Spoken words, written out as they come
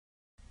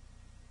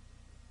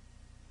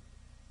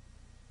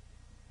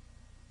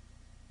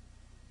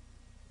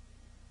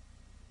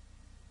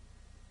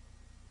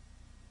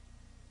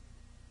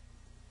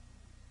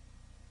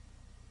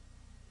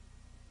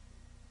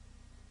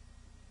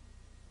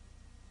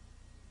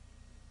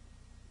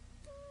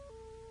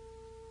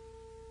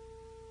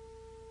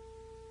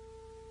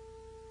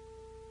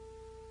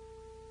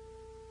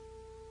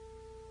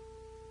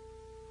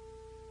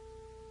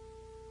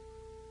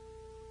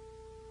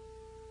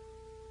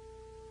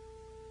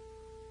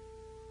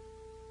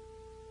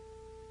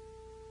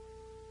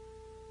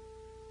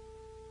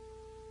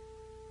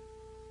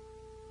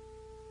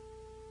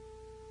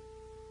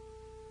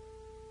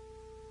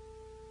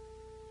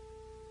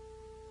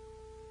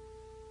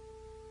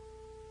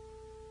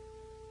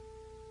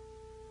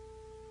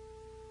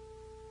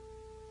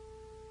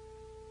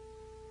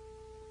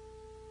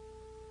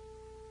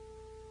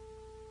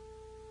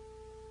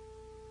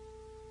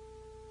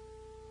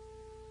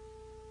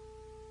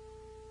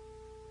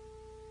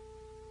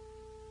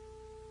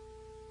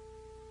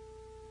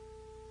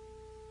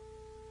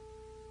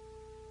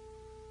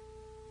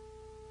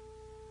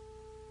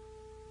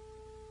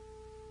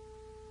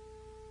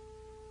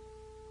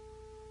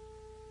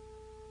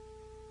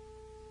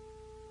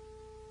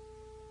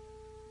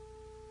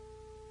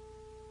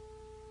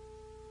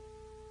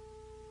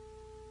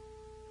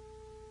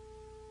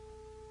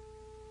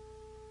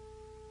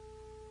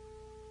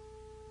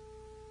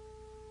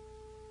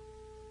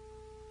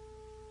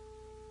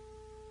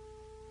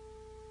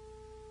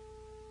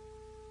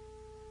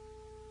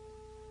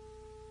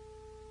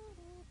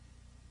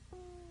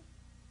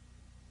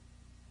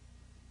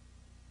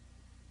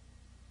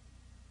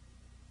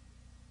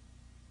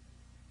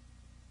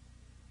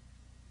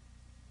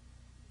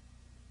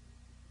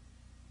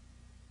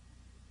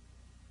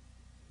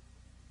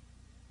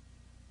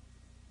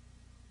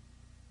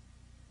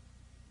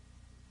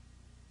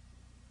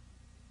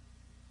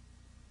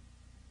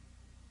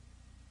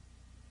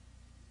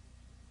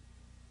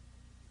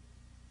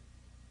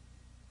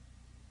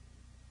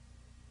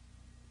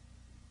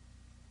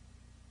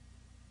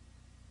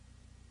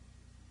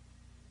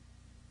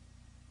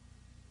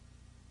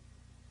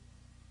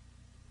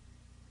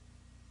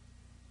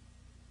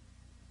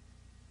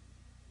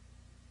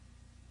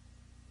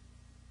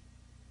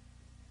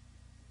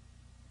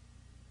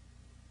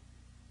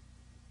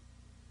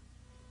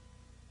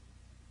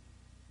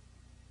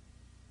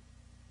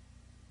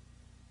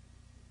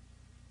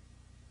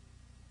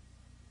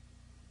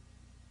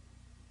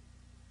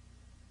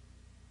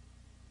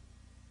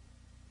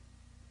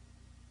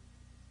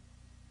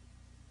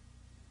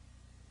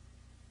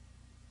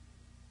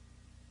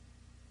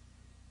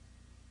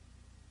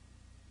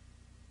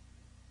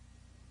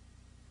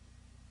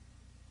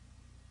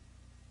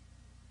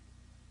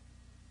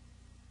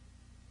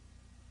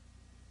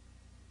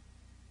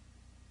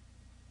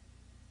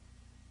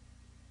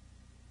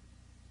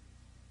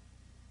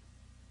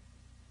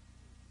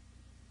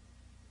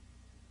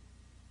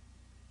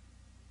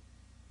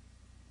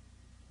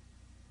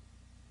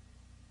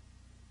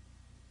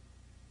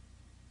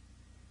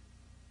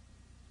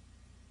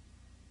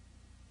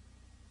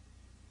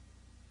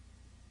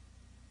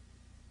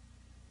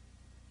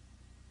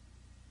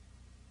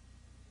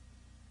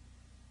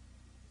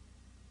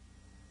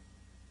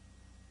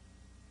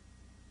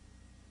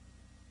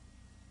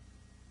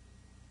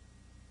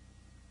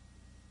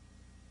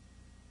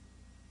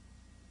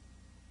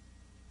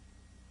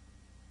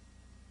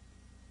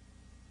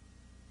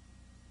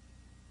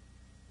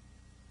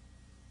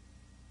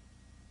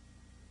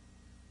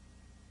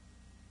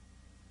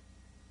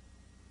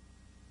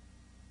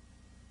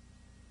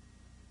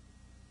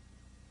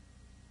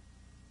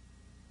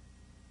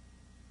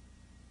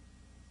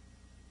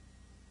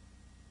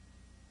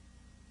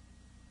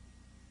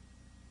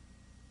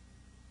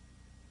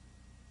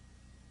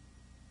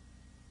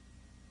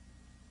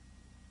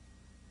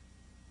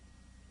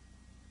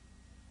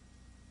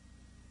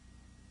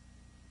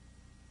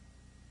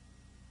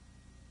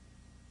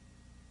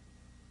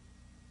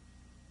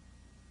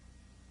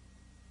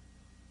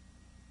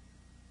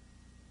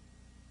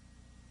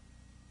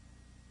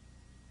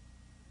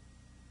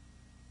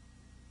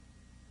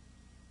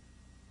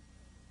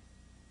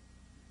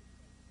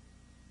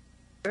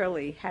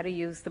early how to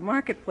use the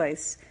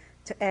marketplace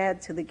to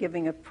add to the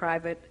giving of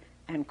private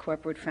and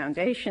corporate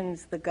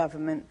foundations, the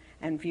government,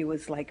 and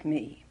viewers like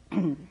me.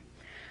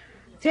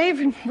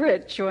 David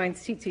Britt joined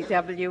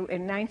CTW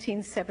in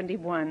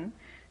 1971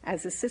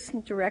 as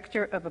assistant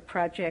director of a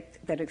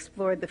project that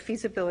explored the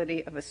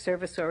feasibility of a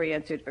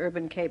service-oriented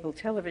urban cable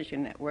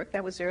television network.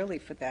 That was early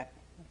for that.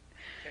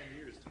 10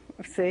 years.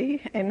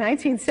 See, in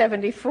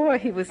 1974,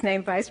 he was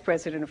named vice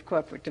president of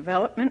corporate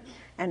development,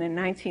 and in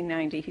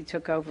 1990, he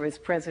took over as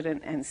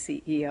president and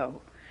CEO.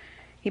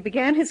 He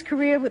began his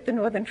career with the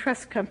Northern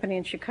Trust Company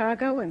in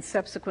Chicago and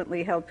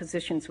subsequently held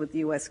positions with the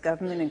U.S.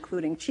 government,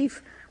 including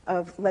chief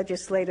of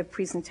legislative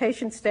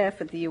presentation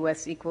staff at the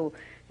U.S. Equal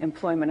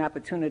Employment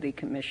Opportunity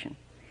Commission.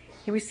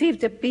 He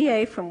received a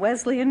BA from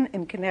Wesleyan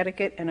in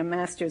Connecticut and a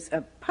Master's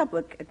of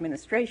Public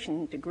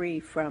Administration degree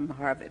from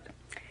Harvard.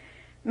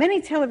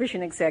 Many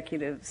television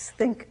executives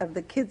think of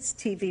the kids'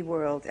 TV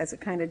world as a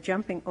kind of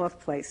jumping-off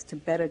place to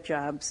better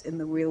jobs in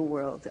the real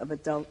world of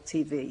adult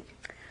TV.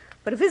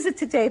 But a visit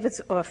to David's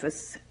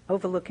office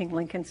overlooking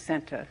Lincoln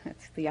Center,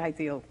 it's the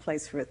ideal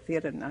place for a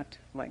theater nut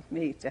like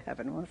me to have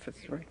an office,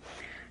 right,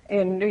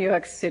 in New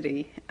York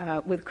City,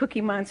 with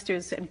Cookie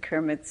Monsters and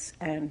Kermits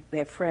and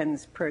their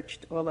friends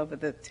perched all over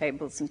the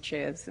tables and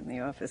chairs in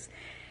the office.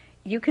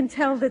 You can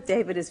tell that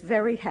David is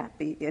very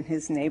happy in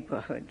his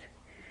neighborhood.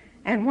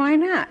 And why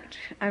not?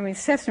 I mean,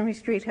 Sesame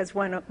Street has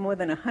won more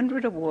than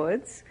 100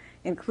 awards,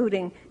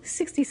 including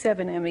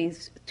 67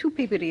 Emmys, 2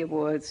 Peabody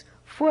Awards,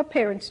 4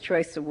 Parents'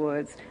 Choice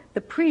Awards,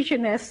 the Prix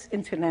Jeunesse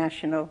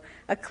International,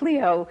 a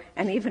Clio,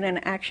 and even an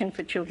Action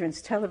for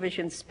Children's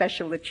Television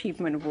Special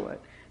Achievement Award,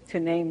 to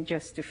name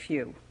just a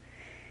few.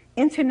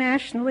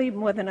 Internationally,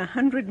 more than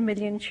 100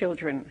 million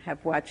children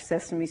have watched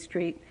Sesame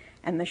Street,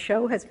 and the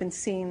show has been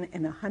seen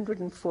in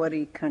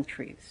 140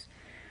 countries.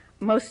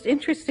 Most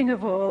interesting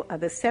of all are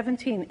the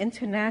 17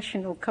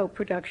 international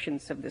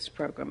co-productions of this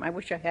program. I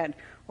wish I had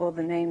all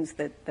the names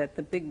that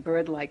the big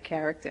bird-like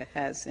character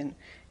has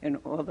in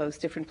all those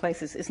different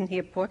places. Isn't he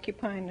a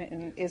porcupine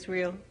in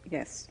Israel?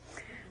 Yes.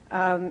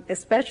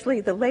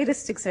 Especially the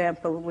latest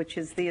example, which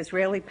is the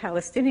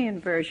Israeli-Palestinian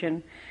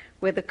version,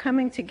 where the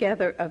coming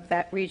together of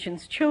that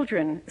region's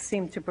children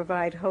seem to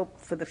provide hope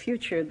for the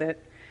future that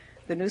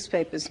the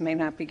newspapers may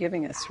not be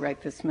giving us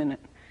right this minute.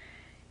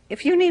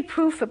 If you need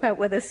proof about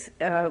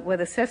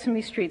whether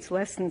Sesame Street's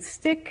lessons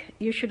stick,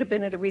 you should have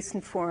been at a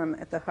recent forum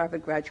at the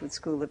Harvard Graduate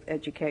School of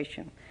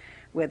Education,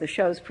 where the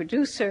show's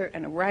producer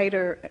and a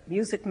writer, a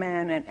music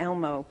man, and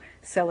Elmo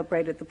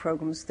celebrated the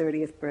program's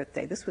 30th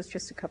birthday. This was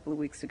just a couple of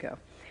weeks ago.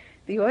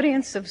 The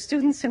audience of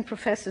students and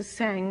professors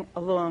sang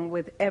along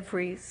with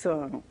every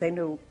song. They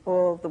knew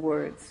all the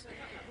words.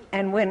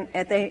 And when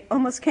they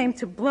almost came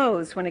to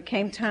blows when it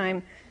came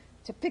time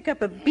to pick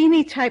up a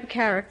Beanie-type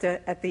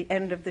character at the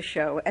end of the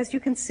show. As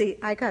you can see,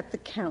 I got the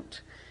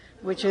count,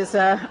 which is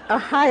a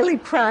highly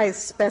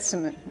prized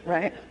specimen,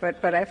 right?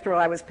 But after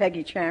all, I was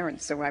Peggy Charon,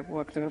 so I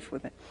walked off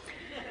with it.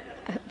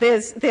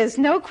 There's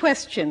no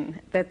question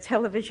that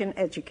television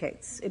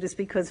educates. It is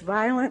because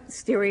violent,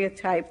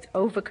 stereotyped,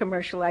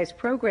 over-commercialized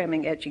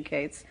programming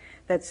educates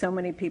that so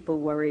many people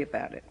worry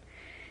about it.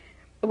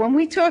 When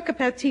we talk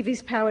about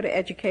TV's power to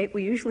educate,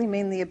 we usually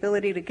mean the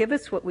ability to give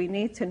us what we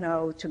need to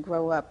know to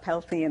grow up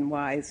healthy and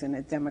wise in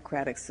a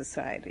democratic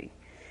society.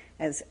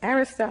 As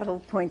Aristotle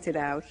pointed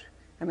out,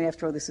 I mean,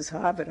 after all, this is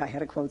Harvard, I had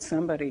to quote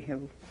somebody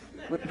who,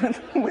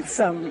 with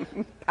some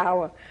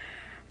power.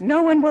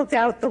 No one will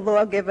doubt the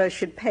lawgiver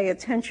should pay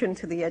attention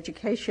to the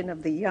education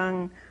of the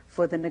young,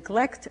 for the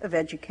neglect of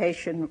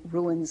education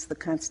ruins the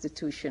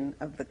constitution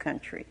of the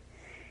country.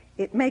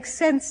 It makes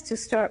sense to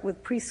start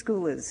with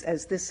preschoolers,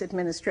 as this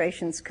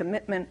administration's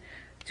commitment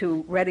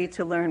to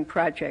ready-to-learn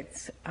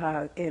projects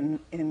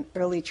in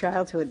early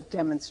childhood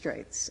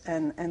demonstrates.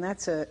 And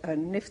that's a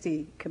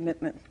nifty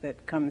commitment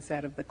that comes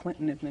out of the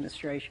Clinton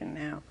administration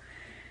now.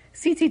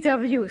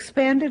 CTW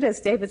expanded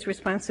as David's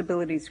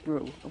responsibilities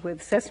grew,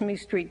 with Sesame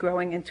Street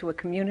growing into a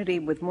community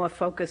with more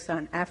focus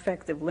on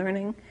affective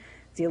learning,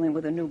 dealing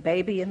with a new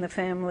baby in the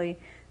family,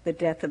 the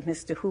death of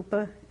Mr.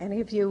 Hooper.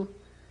 Any of you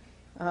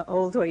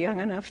old or young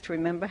enough to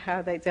remember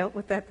how they dealt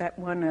with that? That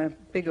won a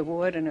big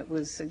award, and it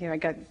was, I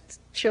got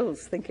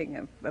chills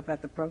thinking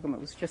about the program. It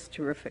was just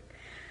terrific.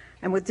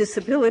 And with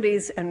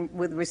disabilities and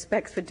with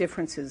respect for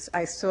differences,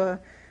 I saw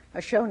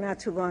a show not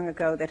too long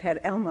ago that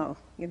had Elmo,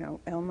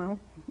 Elmo,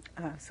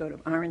 sort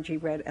of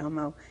orangey red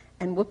Elmo,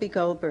 and Whoopi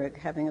Goldberg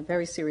having a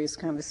very serious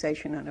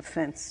conversation on a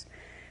fence.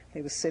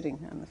 They were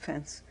sitting on the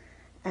fence.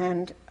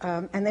 And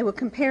they were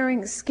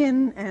comparing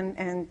skin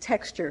and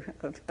texture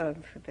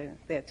of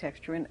their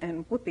texture.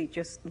 And Whoopi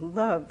just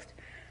loved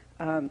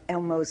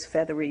Elmo's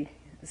feathery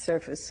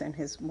surface and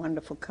his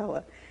wonderful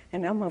color.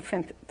 And Elmo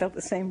felt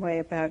the same way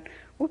about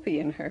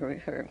Whoopi and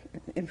her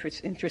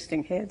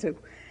interesting hairdo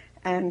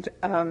and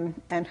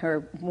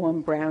her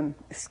warm brown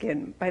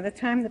skin. By the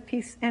time the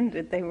piece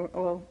ended,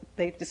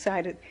 they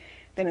decided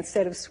that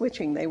instead of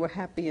switching, they were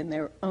happy in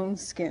their own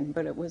skin.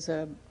 But it was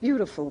a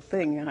beautiful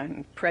thing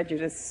on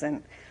prejudice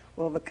and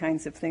all the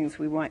kinds of things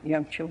we want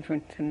young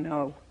children to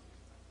know.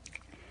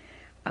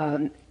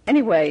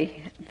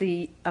 Anyway,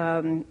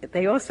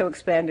 they also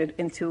expanded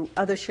into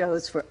other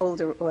shows for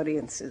older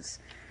audiences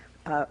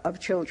of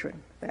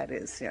children. That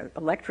is,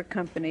 Electric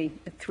Company,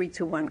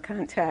 3-2-1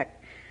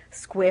 Contact,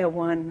 Square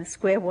One.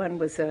 Square One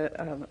was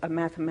a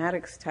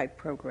mathematics-type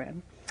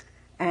program.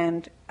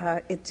 And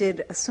it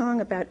did a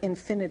song about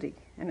infinity.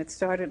 And it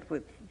started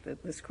with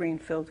the screen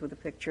filled with a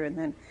picture, and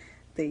then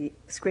the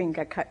screen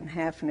got cut in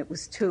half, and it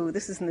was 2.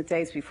 This is in the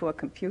days before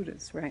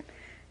computers, right?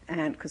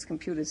 And because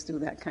computers do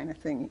that kind of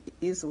thing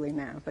easily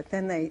now. But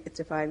then they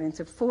divided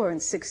into 4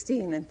 and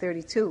 16 and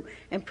 32.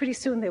 And pretty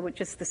soon they were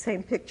just the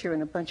same picture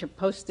in a bunch of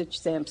postage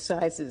stamp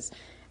sizes.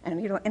 And,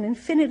 and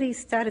infinity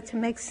started to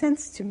make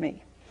sense to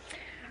me.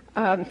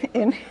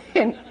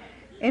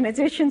 In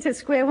addition to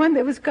Square One,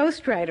 there was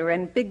Ghost Rider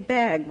and Big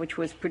Bag, which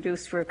was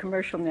produced for a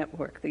commercial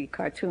network, the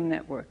Cartoon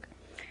Network.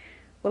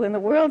 Well, in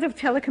the world of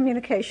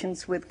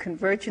telecommunications, with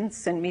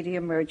convergence and media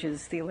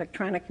mergers, the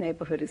electronic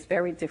neighborhood is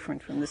very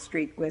different from the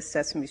street where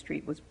Sesame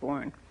Street was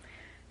born.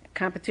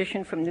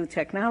 Competition from new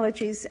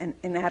technologies and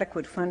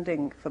inadequate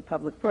funding for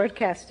public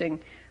broadcasting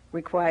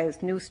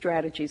requires new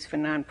strategies for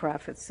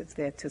nonprofits if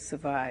they're to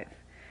survive.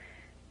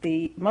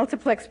 The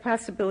multiplex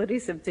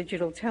possibilities of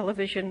digital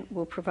television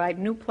will provide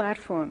new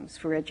platforms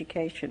for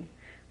education,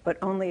 but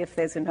only if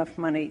there's enough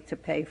money to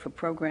pay for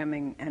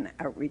programming and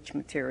outreach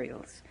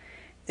materials.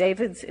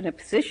 David's in a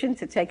position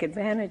to take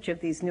advantage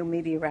of these new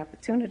media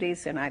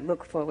opportunities, and I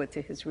look forward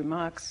to his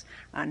remarks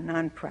on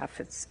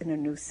nonprofits in a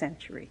new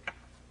century.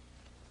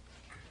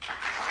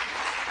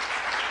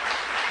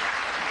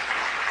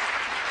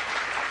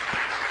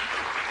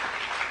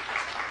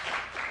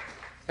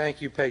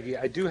 Thank you, Peggy.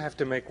 I do have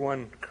to make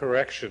one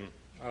correction.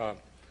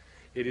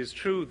 It is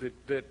true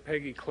that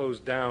Peggy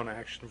closed down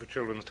Action for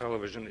Children's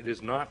Television. It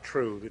is not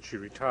true that she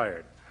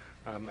retired.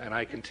 And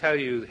I can tell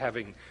you,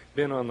 having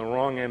been on the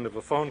wrong end of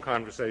a phone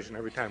conversation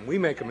every time we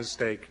make a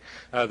mistake,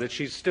 that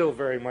she's still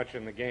very much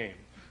in the game.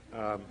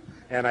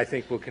 And I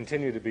think will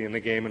continue to be in the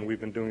game, and we've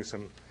been doing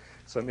some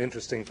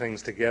interesting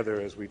things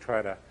together as we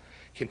try to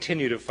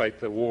continue to fight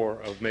the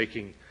war of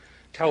making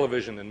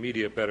television and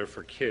media better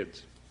for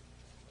kids.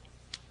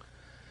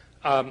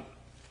 The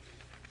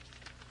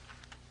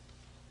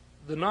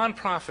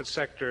nonprofit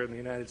sector in the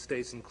United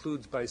States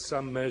includes, by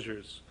some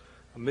measures,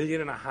 1.5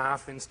 million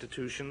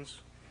institutions.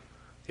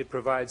 It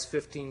provides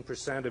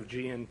 15% of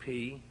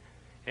GNP,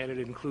 and it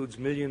includes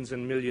millions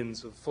and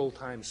millions of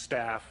full-time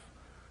staff,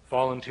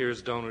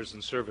 volunteers, donors,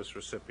 and service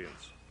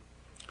recipients.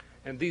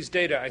 And these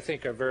data, I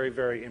think, are very,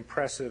 very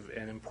impressive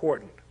and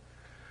important.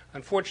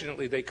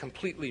 Unfortunately, they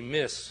completely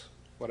miss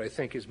what I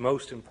think is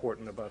most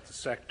important about the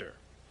sector,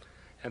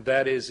 and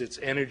that is its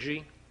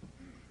energy,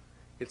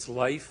 its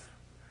life,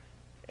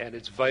 and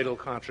its vital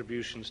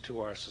contributions to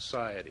our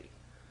society.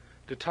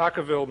 De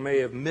Tocqueville may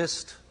have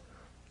missed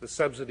the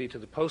subsidy to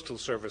the postal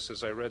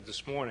services I read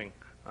this morning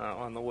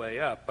on the way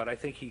up, but I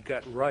think he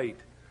got right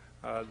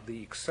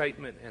the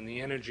excitement and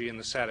the energy and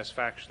the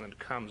satisfaction that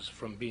comes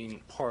from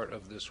being part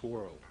of this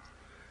world.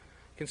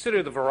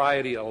 Consider the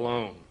variety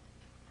alone,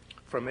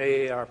 from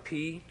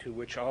AARP, to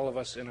which all of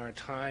us in our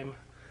time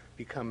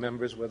become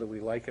members whether we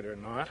like it or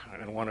not,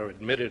 and want to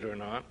admit it or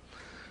not,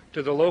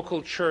 to the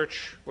local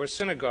church or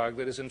synagogue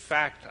that is in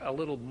fact a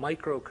little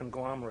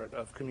micro-conglomerate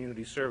of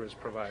community service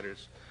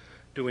providers,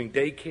 doing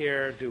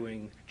daycare,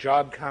 doing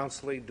job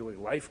counseling,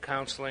 doing life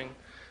counseling,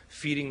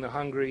 feeding the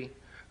hungry,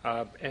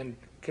 and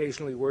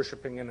occasionally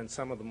worshiping in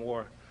some of the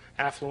more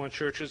affluent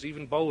churches,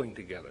 even bowling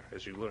together,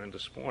 as you learned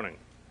this morning.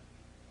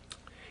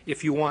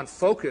 If you want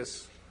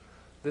focus,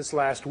 this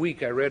last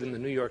week I read in the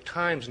New York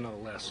Times, no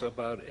less,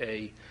 about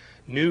a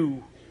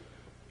new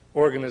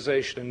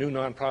organization, a new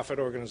nonprofit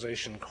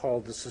organization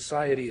called the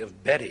Society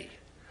of Betty,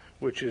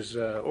 which is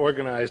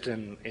organized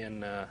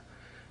in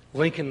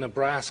Lincoln,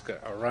 Nebraska,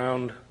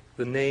 around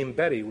the name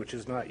Betty, which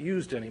is not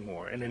used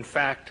anymore. And in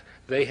fact,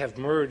 they have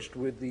merged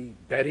with the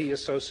Betty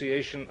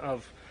Association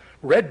of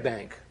Red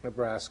Bank,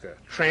 Nebraska.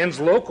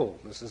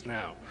 Translocal, this is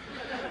now.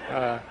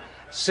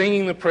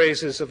 Singing the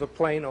praises of a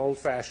plain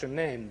old-fashioned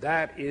name.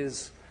 That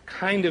is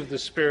kind of the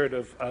spirit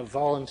of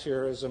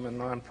volunteerism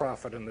and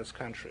nonprofit in this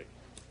country.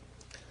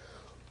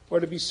 Or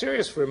to be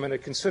serious for a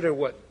minute, consider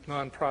what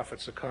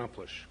nonprofits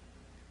accomplish.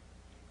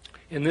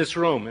 In this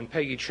room, and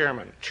Peggy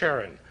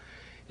Charon,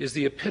 is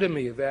the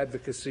epitome of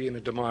advocacy in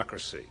a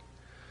democracy.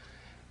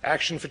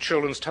 Action for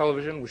Children's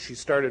Television, which she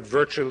started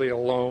virtually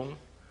alone,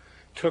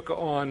 took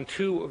on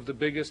two of the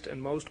biggest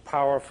and most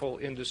powerful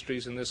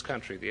industries in this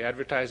country, the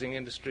advertising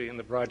industry and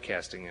the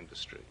broadcasting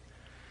industry.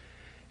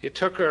 It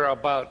took her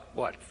about,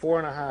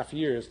 4.5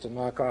 years to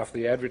knock off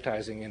the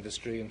advertising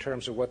industry in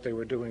terms of what they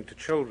were doing to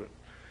children.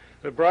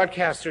 The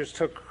broadcasters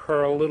took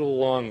her a little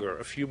longer,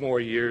 a few more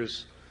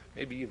years,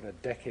 maybe even a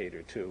decade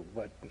or two,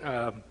 but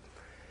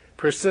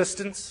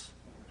persistence,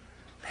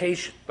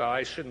 patience, well,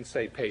 I shouldn't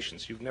say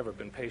patience, you've never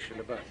been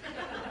patient about it.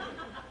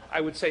 I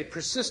would say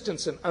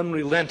persistence and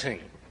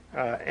unrelenting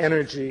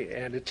energy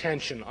and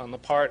attention on the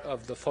part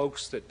of the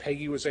folks that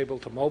Peggy was able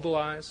to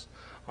mobilize,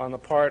 on the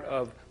part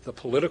of the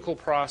political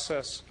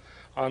process,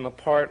 on the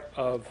part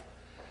of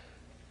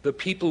the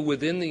people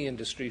within the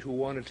industry who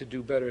wanted to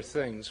do better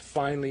things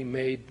finally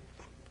made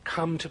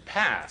come to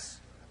pass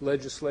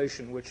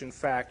legislation which in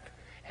fact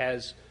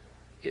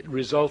it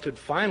resulted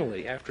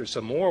finally, after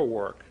some more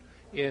work,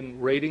 in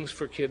ratings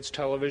for kids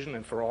television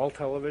and for all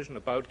television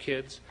about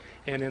kids,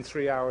 and in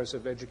 3 hours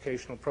of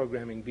educational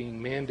programming being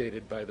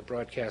mandated by the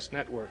broadcast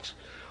networks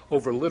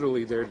over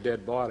literally their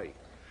dead body.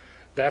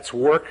 That's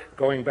work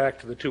going back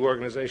to the two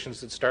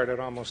organizations that started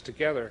almost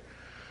together,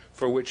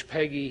 for which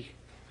Peggy,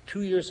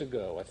 2 years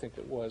ago, I think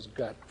it was,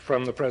 got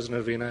from the President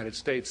of the United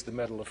States the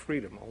Medal of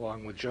Freedom,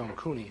 along with Joan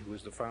Cooney, who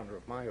was the founder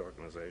of my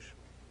organization.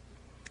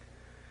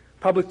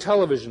 Public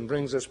television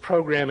brings us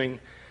programming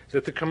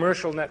that the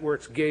commercial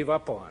networks gave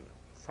up on,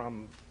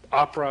 from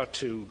opera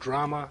to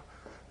drama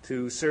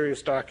to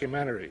serious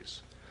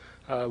documentaries.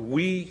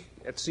 We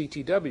at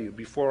CTW,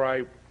 before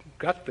I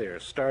got there,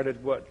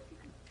 started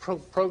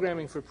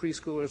programming for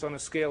preschoolers on a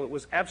scale that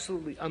was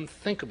absolutely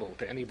unthinkable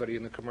to anybody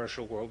in the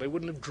commercial world. They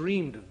wouldn't have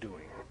dreamed of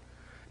doing it.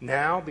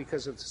 Now,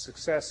 because of the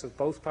success of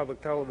both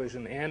public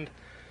television and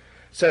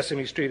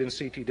Sesame Street and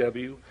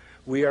CTW,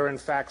 we are in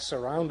fact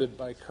surrounded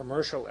by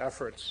commercial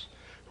efforts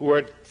who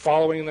are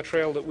following the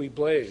trail that we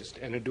blazed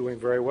and are doing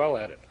very well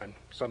at it. I'm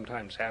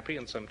sometimes happy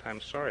and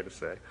sometimes sorry to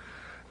say.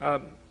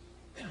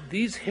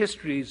 These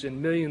histories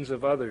and millions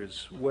of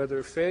others,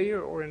 whether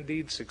failure or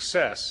indeed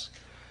success,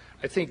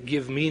 I think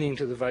give meaning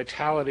to the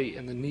vitality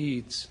and the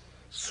needs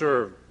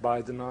served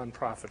by the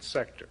nonprofit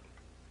sector.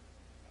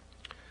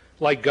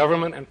 Like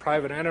government and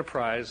private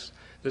enterprise,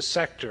 the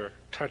sector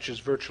touches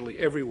virtually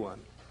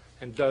everyone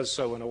and does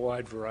so in a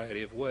wide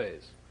variety of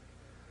ways.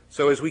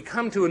 So as we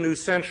come to a new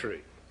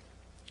century,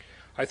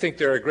 I think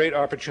there are great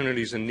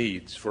opportunities and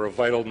needs for a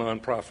vital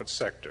nonprofit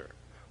sector,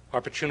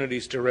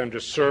 opportunities to render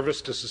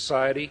service to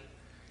society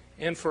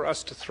and for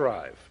us to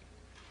thrive.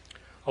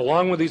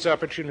 Along with these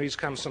opportunities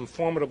come some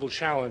formidable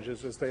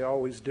challenges, as they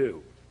always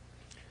do.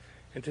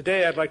 And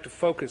today I'd like to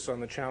focus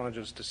on the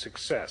challenges to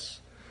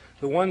success,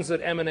 the ones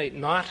that emanate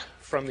not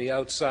from the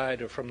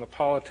outside or from the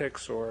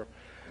politics or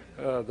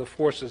the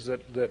forces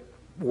that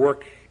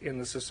work in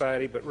the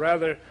society, but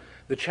rather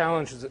the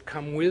challenges that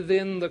come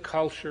within the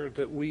culture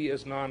that we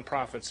as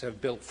nonprofits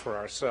have built for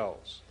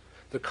ourselves,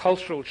 the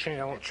cultural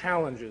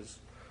challenges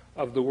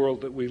of the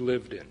world that we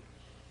lived in,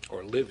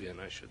 or live in,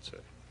 I should say.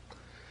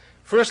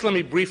 First, let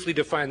me briefly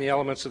define the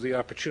elements of the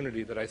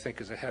opportunity that I think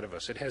is ahead of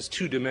us. It has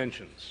two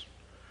dimensions.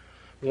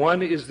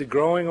 One is the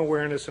growing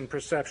awareness and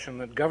perception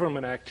that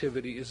government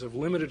activity is of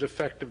limited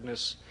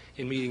effectiveness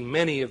in meeting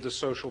many of the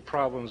social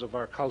problems of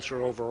our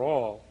culture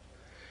overall,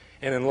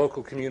 and in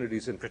local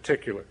communities in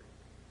particular.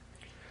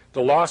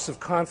 The loss of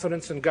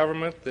confidence in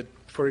government that,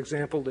 for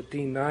example, that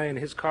Dean Nye and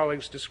his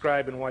colleagues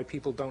describe in Why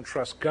People Don't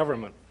Trust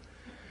Government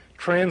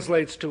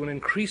translates to an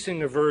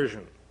increasing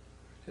aversion,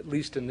 at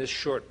least in this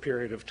short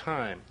period of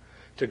time,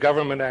 to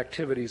government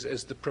activities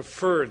as the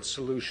preferred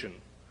solution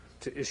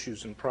to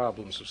issues and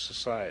problems of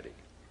society.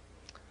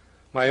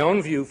 My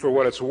own view, for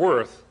what it's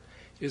worth,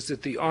 is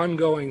that the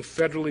ongoing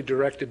federally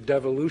directed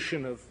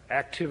devolution of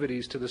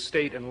activities to the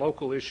state and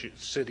local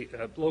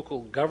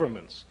local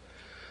governments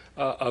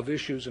of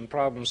issues and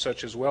problems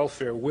such as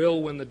welfare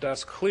will, when the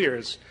dust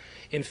clears,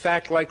 in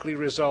fact likely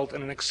result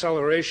in an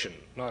acceleration,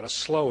 not a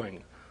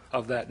slowing,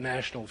 of that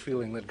national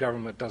feeling that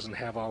government doesn't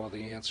have all of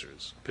the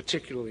answers,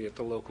 particularly at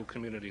the local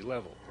community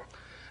level.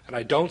 And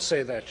I don't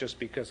say that just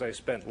because I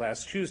spent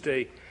last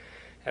Tuesday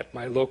at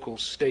my local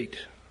state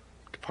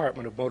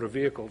Department of Motor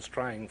Vehicles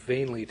trying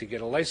vainly to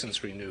get a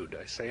license renewed.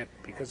 I say it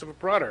because of a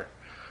broader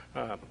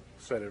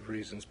set of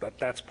reasons, but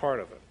that's part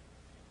of it.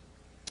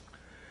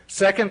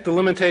 Second, the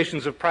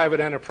limitations of private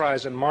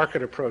enterprise and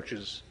market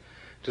approaches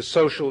to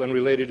social and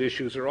related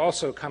issues are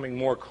also coming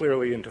more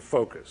clearly into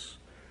focus.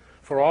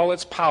 For all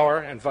its power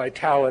and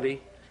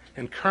vitality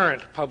and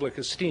current public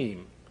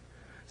esteem,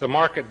 the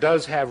market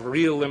does have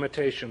real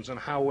limitations on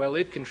how well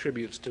it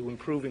contributes to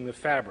improving the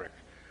fabric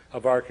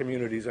of our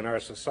communities and our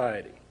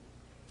society.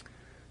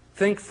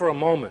 Think for a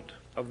moment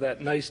of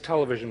that nice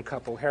television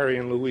couple, Harry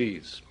and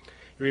Louise.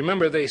 You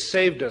remember they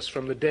saved us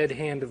from the dead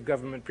hand of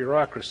government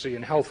bureaucracy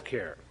in health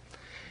care,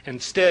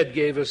 instead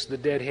gave us the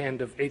dead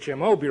hand of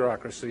HMO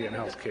bureaucracy in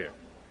health care.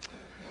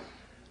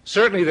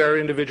 Certainly there are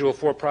individual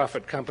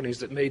for-profit companies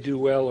that may do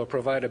well or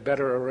provide a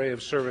better array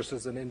of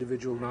services than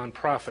individual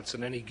nonprofits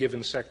in any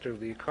given sector of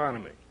the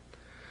economy.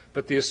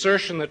 But the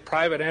assertion that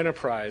private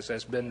enterprise,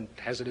 as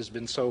it has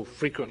been so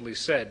frequently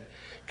said,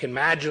 can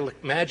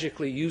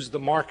magically use the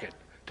market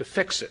to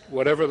fix it,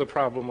 whatever the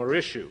problem or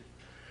issue,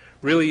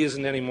 really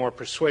isn't any more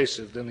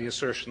persuasive than the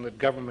assertion that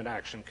government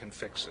action can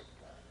fix it.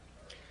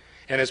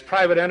 And as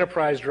private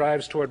enterprise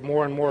drives toward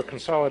more and more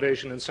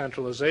consolidation and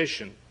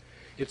centralization,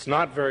 it's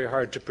not very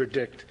hard to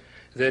predict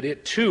that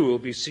it too will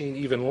be seen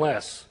even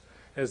less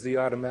as the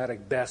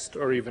automatic best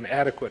or even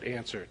adequate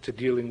answer to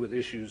dealing with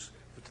issues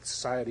that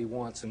society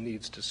wants and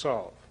needs to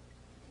solve.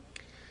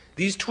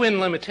 These twin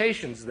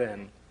limitations,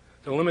 then,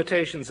 the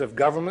limitations of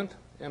government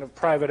and of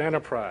private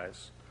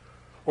enterprise,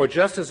 or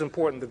just as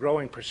important, the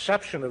growing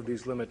perception of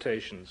these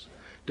limitations,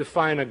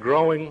 define a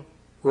growing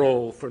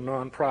role for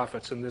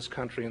nonprofits in this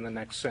country in the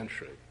next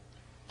century.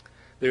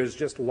 There's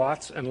just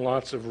lots and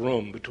lots of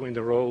room between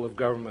the role of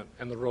government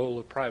and the role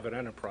of private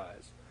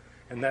enterprise.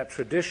 And that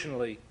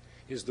traditionally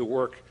is the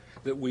work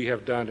that we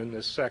have done in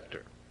this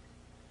sector.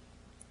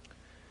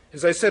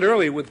 As I said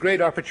earlier, with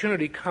great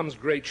opportunity comes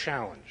great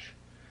challenge.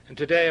 And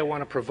today I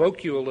want to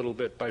provoke you a little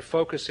bit by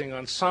focusing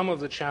on some of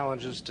the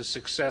challenges to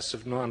success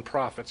of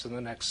nonprofits in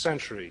the next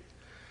century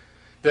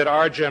that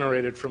are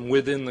generated from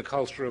within the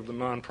culture of the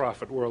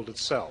nonprofit world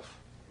itself.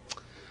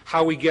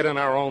 How we get in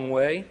our own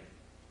way,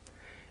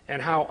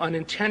 and how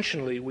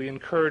unintentionally we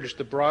encourage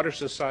the broader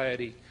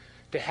society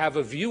to have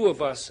a view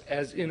of us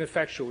as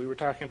ineffectual. We were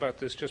talking about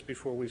this just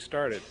before we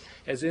started,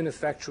 as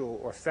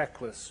ineffectual or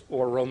feckless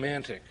or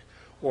romantic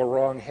or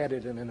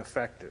wrong-headed and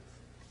ineffective.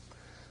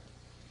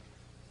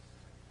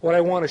 What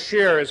I want to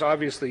share is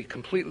obviously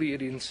completely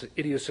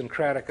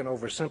idiosyncratic and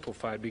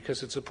oversimplified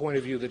because it's a point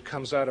of view that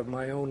comes out of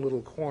my own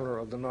little corner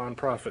of the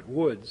nonprofit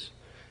woods,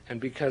 and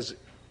because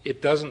it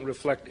doesn't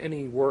reflect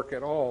any work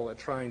at all at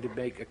trying to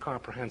make a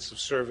comprehensive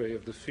survey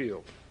of the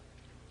field.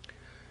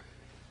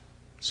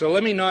 So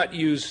let me not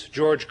use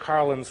George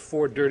Carlin's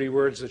 4 dirty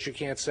words that you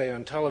can't say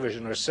on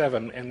television, or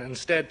 7, and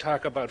instead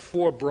talk about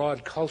 4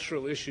 broad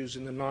cultural issues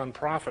in the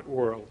nonprofit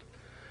world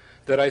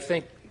that I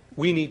think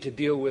we need to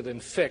deal with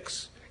and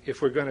fix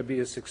if we're going to be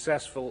as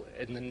successful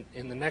in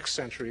the next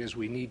century as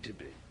we need to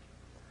be.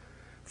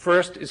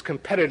 First is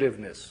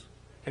competitiveness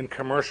and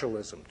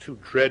commercialism, 2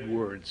 dread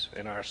words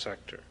in our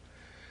sector.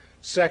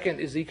 Second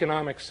is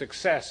economic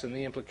success and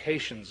the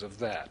implications of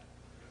that,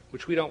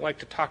 which we don't like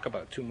to talk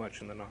about too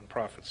much in the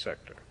nonprofit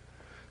sector.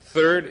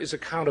 Third is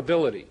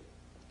accountability.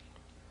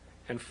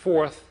 And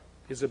fourth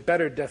is a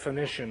better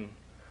definition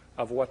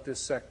of what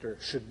this sector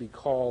should be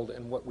called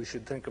and what we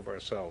should think of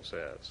ourselves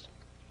as.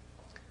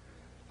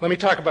 Let me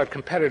talk about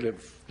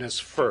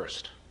competitiveness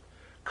first.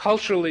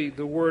 Culturally,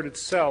 the word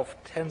itself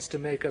tends to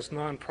make us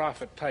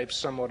nonprofit types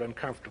somewhat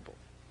uncomfortable.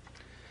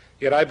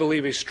 Yet I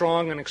believe a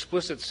strong and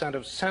explicit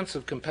sense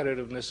of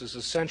competitiveness is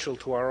essential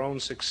to our own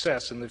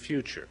success in the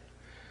future,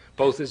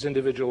 both as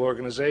individual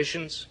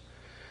organizations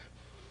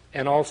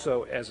and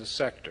also as a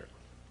sector.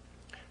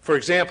 For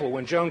example,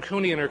 when Joan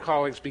Cooney and her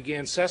colleagues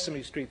began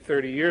Sesame Street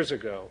 30 years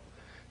ago,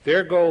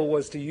 their goal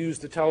was to use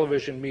the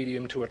television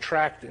medium to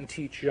attract and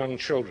teach young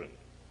children.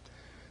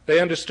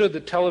 They understood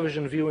that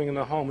television viewing in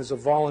the home is a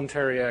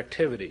voluntary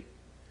activity,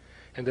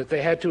 and that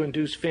they had to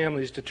induce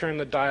families to turn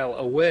the dial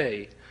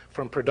away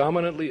from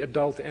predominantly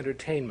adult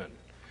entertainment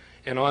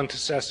and on to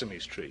Sesame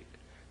Street.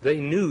 They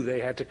knew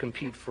they had to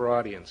compete for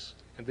audience,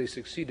 and they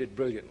succeeded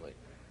brilliantly.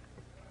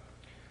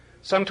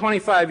 Some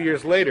 25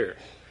 years later,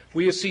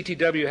 we as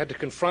CTW had to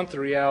confront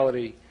the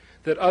reality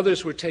that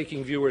others were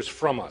taking viewers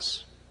from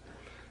us.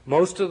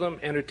 Most of them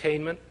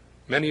entertainment,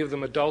 many of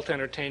them adult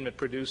entertainment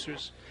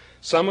producers,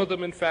 some of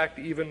them, in fact,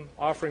 even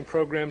offering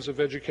programs of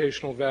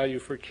educational value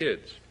for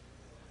kids.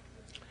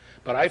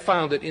 But I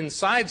found that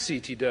inside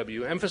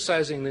CTW,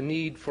 emphasizing the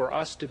need for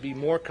us to be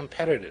more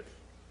competitive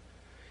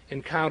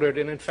encountered,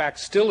 and in fact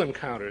still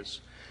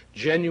encounters,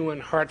 genuine,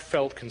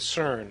 heartfelt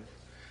concern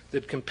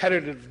that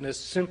competitiveness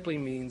simply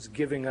means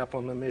giving up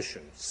on the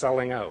mission,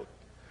 selling out,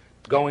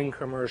 going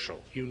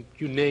commercial. You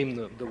name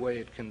the way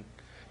it can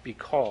be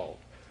called.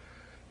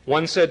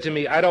 One said to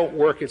me, "I don't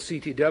work at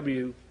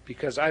CTW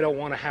because I don't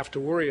want to have to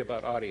worry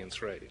about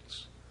audience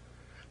ratings.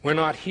 We're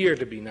not here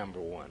to be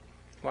number one."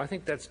 Well, I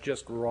think that's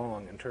just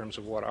wrong in terms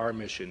of what our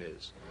mission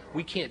is.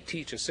 We can't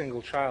teach a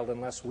single child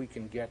unless we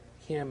can get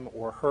him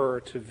or her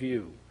to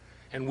view.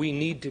 And we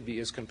need to be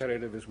as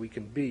competitive as we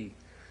can be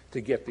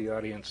to get the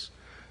audience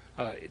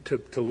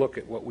to look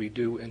at what we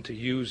do and to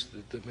use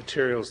the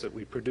materials that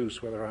we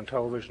produce, whether on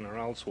television or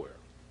elsewhere.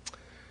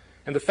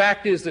 And the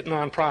fact is that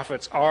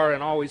nonprofits are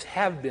and always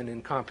have been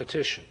in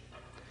competition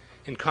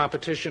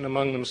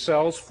among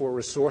themselves for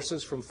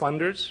resources from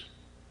funders,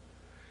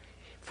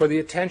 for the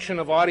attention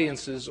of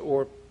audiences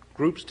or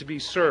groups to be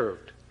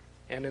served,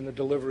 and in the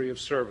delivery of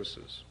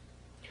services.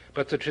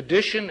 But the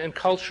tradition and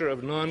culture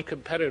of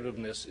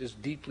non-competitiveness is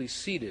deeply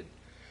seated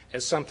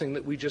as something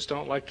that we just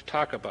don't like to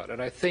talk about.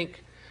 And I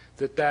think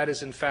that that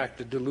is, in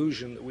fact, a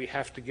delusion that we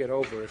have to get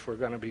over if we're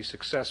going to be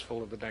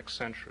successful in the next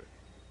century.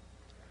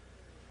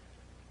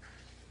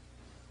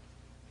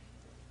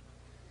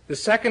 The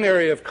second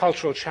area of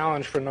cultural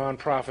challenge for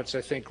nonprofits,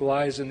 I think,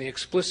 lies in the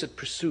explicit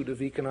pursuit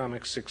of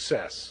economic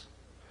success.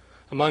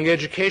 Among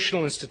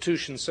educational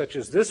institutions such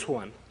as this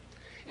one,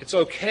 it's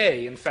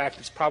okay, in fact,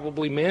 it's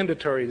probably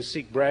mandatory to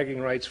seek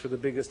bragging rights for the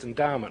biggest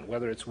endowment,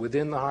 whether it's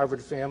within the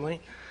Harvard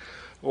family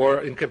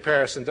or in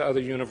comparison to other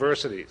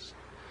universities.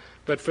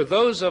 But for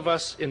those of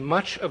us in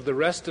much of the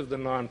rest of the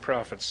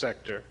nonprofit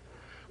sector,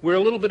 we're a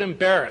little bit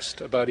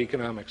embarrassed about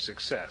economic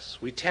success.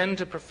 We tend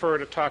to prefer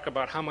to talk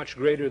about how much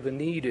greater the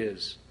need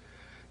is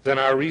than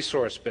our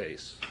resource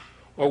base,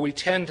 or we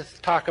tend to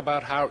talk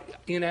about how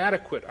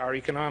inadequate our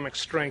economic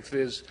strength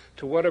is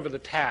to whatever the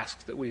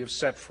task that we have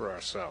set for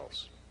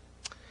ourselves.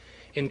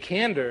 In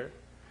candor,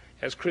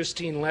 as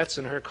Christine Letts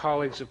and her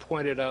colleagues have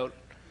pointed out,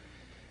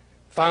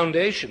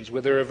 foundations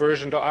with their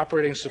aversion to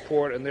operating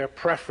support and their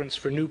preference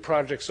for new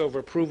projects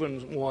over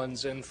proven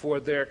ones, and for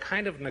their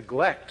kind of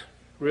neglect,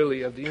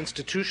 really, of the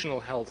institutional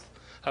health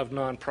of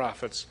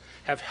nonprofits,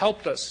 have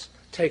helped us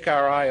take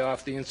our eye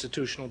off the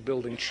institutional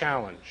building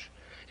challenge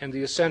and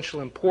the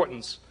essential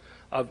importance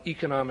of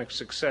economic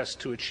success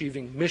to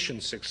achieving mission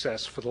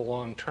success for the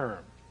long term.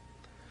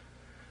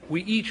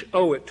 We each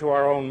owe it to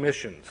our own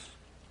missions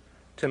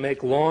to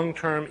make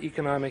long-term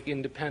economic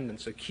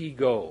independence a key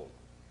goal.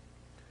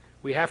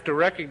 We have to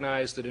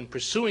recognize that in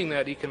pursuing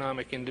that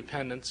economic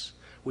independence,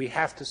 we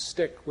have to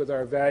stick with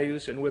our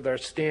values and with our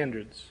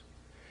standards,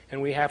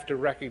 and we have to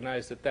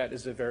recognize that that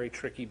is a very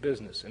tricky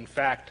business. In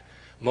fact,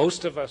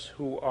 most of us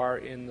who are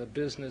in the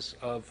business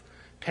of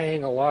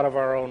paying a lot of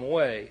our own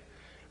way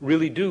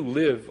really do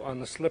live on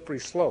the slippery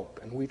slope,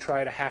 and we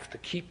try to have to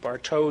keep our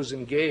toes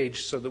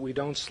engaged so that we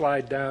don't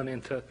slide down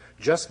into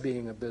just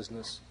being a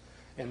business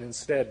and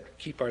instead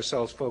keep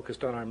ourselves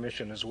focused on our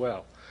mission as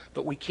well.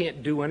 But we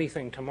can't do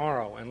anything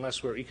tomorrow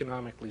unless we're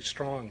economically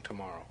strong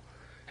tomorrow.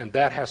 And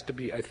that has to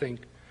be, I think,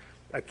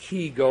 a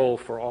key goal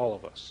for all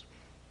of us.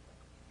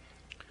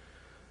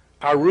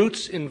 Our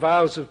roots in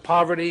vows of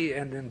poverty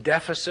and in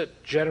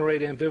deficit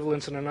generate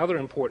ambivalence in another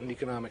important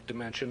economic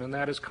dimension, and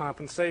that is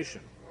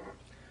compensation.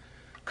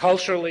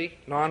 Culturally,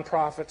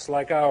 nonprofits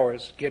like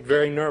ours get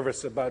very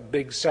nervous about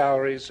big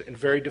salaries and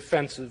very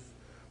defensive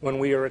when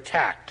we are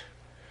attacked,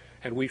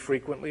 and we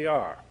frequently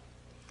are.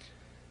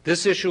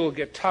 This issue will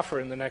get tougher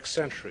in the next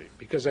century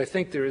because I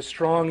think there is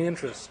strong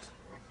interest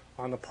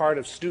on the part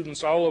of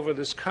students all over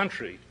this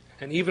country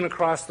and even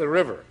across the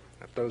river,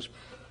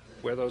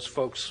 where those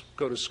folks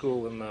go to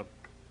school in the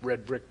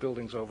red brick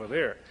buildings over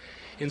there,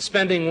 in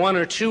spending 1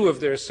 or 2 of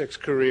their 6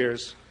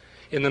 careers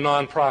in the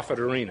nonprofit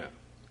arena.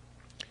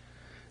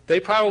 They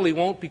probably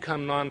won't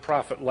become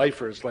nonprofit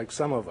lifers like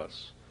some of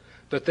us,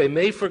 but they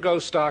may forgo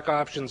stock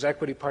options,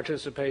 equity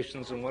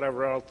participations, and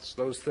whatever else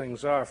those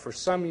things are for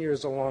some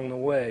years along the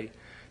way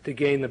to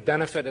gain the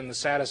benefit and the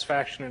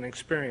satisfaction and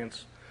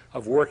experience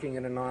of working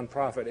in a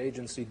nonprofit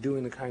agency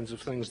doing the kinds of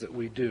things that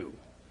we do.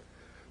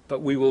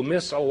 But we will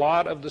miss a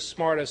lot of the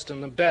smartest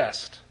and the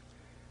best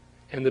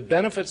and the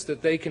benefits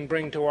that they can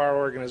bring to our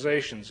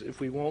organizations if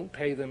we won't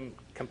pay them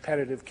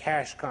competitive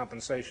cash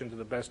compensation to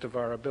the best of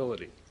our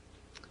ability.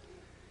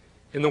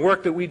 In the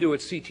work that we do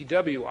at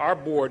CTW, our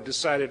board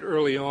decided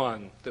early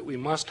on that we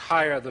must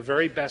hire the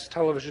very best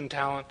television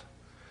talent,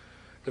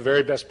 the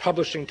very best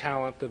publishing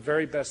talent, the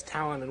very best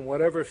talent in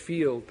whatever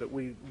field that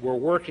we were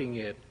working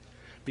in,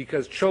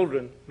 because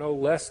children, no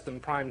less than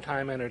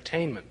primetime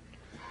entertainment,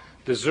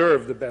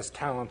 deserve the best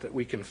talent that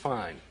we can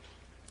find.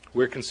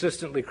 We're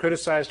consistently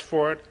criticized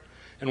for it,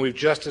 and we've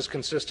just as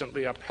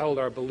consistently upheld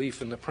our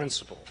belief in the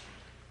principle.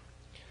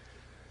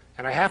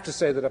 And I have to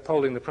say that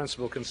upholding the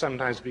principle can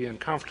sometimes be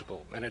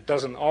uncomfortable, and it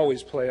doesn't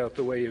always play out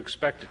the way you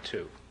expect it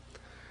to.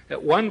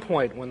 At one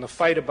point, when the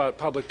fight about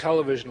public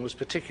television was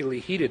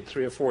particularly heated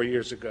 3 or 4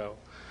 years ago,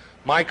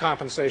 my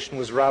compensation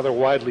was rather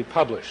widely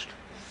published.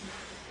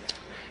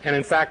 And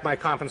in fact, my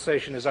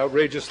compensation is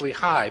outrageously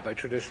high by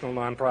traditional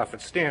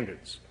nonprofit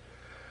standards.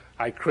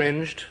 I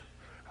cringed,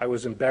 I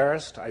was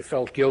embarrassed, I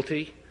felt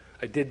guilty.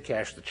 I did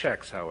cash the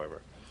checks,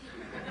 however.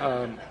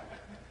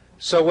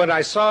 So when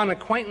I saw an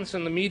acquaintance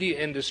in the media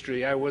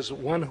industry, I was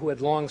one who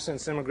had long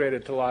since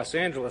immigrated to Los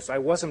Angeles, I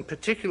wasn't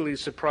particularly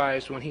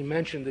surprised when he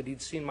mentioned that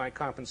he'd seen my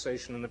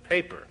compensation in the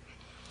paper.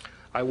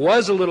 I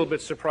was a little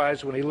bit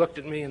surprised when he looked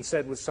at me and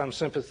said with some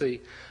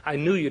sympathy, "I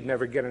knew you'd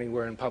never get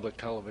anywhere in public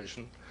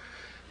television."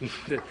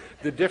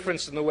 The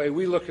difference in the way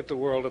we look at the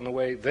world and the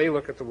way they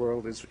look at the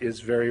world is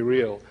very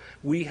real.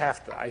 We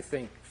have to, I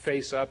think,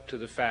 face up to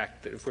the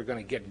fact that if we're going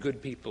to get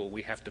good people,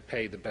 we have to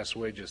pay the best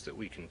wages that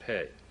we can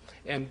pay.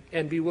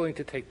 And be willing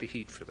to take the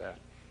heat for that.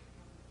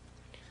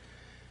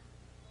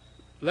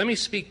 Let me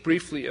speak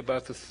briefly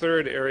about the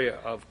third area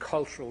of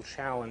cultural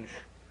challenge,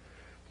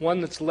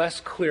 one that's less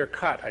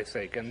clear-cut, I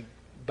think,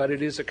 but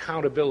it is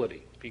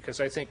accountability,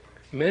 because I think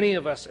many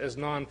of us as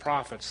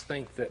nonprofits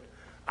think that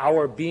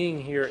our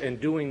being here and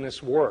doing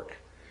this work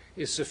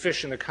is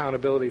sufficient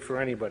accountability for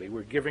anybody.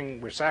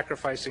 We're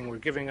sacrificing, we're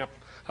giving up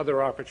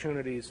other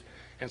opportunities,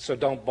 and so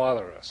don't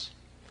bother us.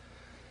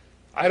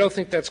 I don't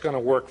think that's going to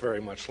work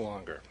very much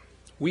longer.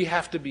 We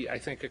have to be, I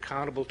think,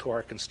 accountable to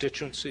our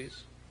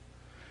constituencies,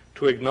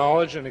 to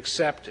acknowledge and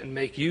accept and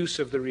make use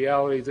of the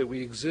reality that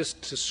we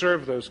exist to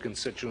serve those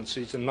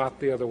constituencies and not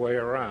the other way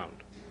around.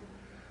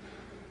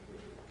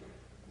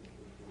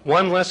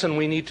 One lesson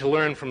we need to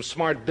learn from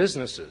smart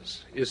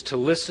businesses is to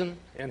listen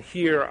and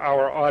hear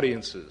our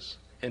audiences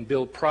and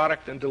build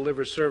product and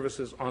deliver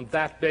services on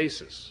that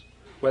basis,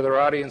 whether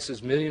our audience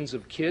is millions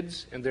of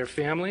kids and their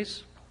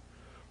families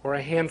or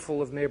a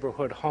handful of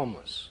neighborhood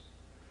homeless.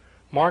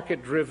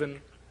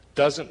 Market-driven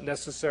doesn't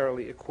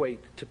necessarily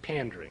equate to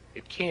pandering.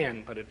 It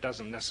can, but it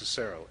doesn't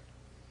necessarily.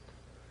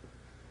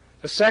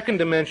 A second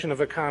dimension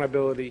of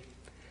accountability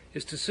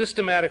is to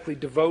systematically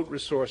devote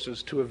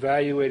resources to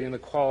evaluating the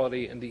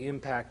quality and the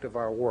impact of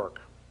our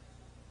work.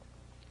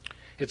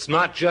 It's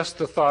not just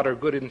the thought or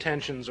good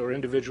intentions or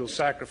individual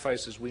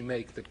sacrifices we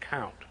make that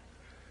count.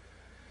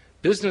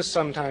 Business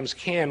sometimes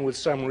can, with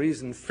some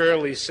reason,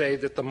 fairly say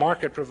that the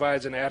market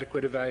provides an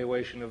adequate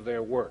evaluation of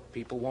their work.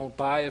 People won't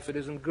buy if it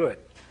isn't good.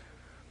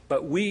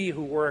 But we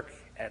who work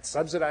at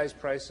subsidized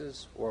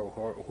prices or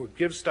who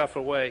give stuff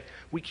away,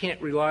 we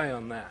can't rely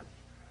on that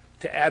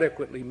to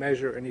adequately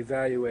measure and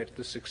evaluate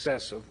the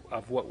success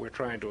of what we're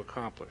trying to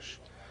accomplish.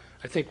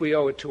 I think we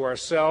owe it to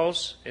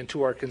ourselves and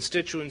to our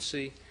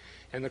constituency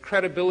and the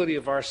credibility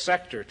of our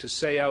sector to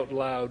say out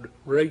loud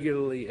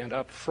regularly and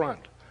up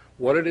front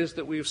what it is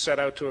that we've set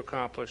out to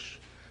accomplish,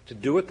 to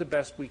do it the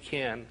best we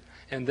can,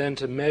 and then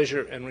to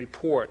measure and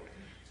report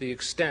the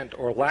extent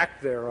or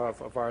lack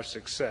thereof of our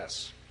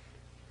success.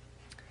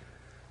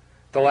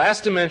 The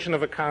last dimension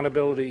of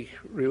accountability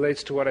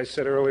relates to what I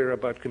said earlier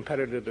about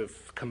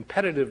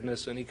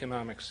competitiveness and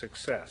economic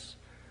success.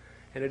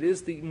 And it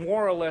is the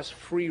more or less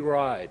free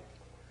ride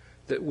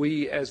that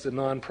we as the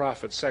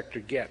nonprofit sector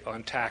get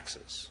on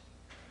taxes.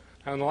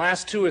 Now, in the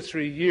last 2 or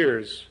 3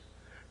 years,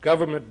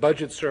 government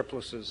budget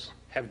surpluses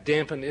have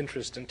dampened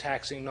interest in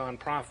taxing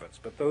nonprofits.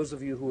 But those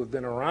of you who have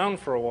been around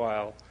for a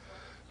while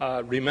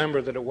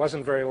remember that it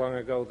wasn't very long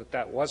ago that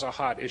that was a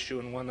hot issue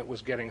and one that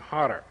was getting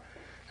hotter.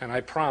 And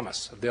I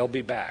promise they'll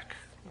be back.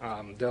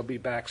 They'll be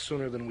back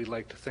sooner than we'd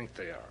like to think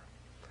they are.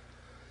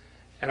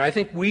 And I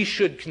think we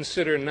should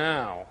consider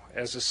now,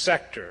 as a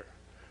sector,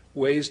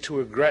 ways to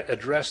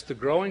address the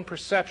growing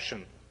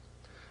perception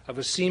of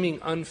a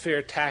seeming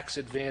unfair tax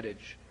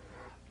advantage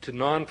to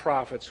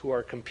nonprofits who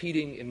are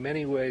competing in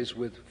many ways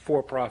with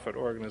for-profit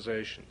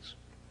organizations.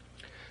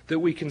 That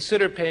we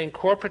consider paying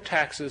corporate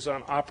taxes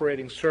on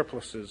operating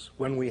surpluses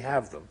when we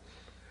have them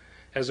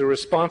as a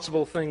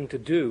responsible thing to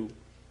do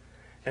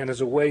and as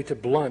a way to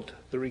blunt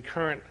the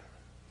recurrent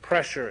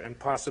pressure and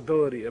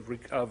possibility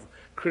of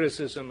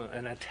criticism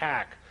and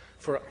attack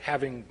for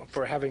having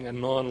a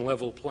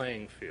non-level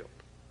playing field.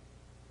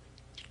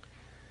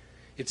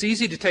 It's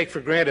easy to take for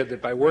granted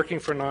that by working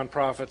for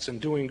nonprofits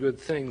and doing good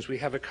things, we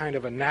have a kind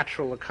of a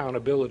natural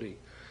accountability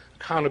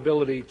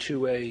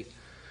to a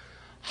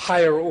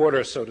higher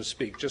order, so to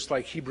speak, just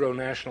like Hebrew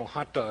National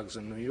hot dogs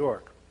in New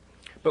York.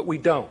 But we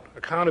don't.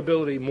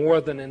 Accountability,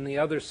 more than in the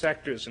other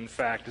sectors, in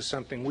fact, is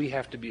something we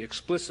have to be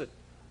explicit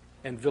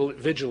and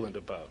vigilant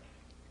about.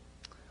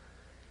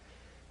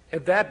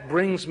 And that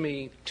brings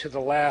me to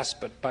the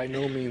last, but by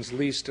no means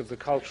least, of the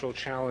cultural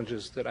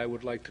challenges that I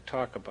would like to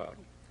talk about.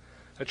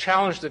 A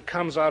challenge that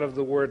comes out of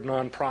the word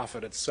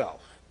nonprofit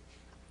itself.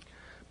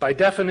 By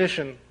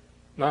definition,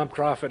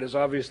 nonprofit is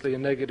obviously a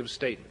negative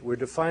statement. We're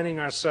defining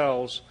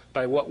ourselves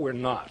by what we're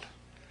not.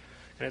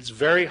 And it's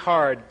very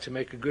hard to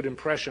make a good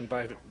impression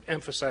by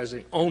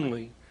emphasizing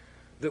only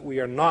that we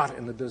are not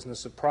in the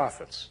business of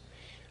profits,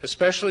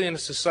 especially in a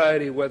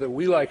society, whether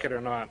we like it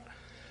or not,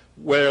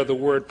 where the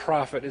word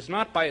profit is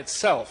not by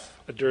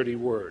itself a dirty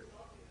word.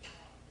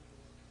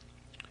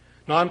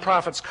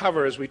 Nonprofits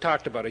cover, as we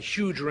talked about, a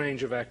huge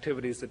range of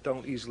activities that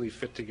don't easily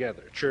fit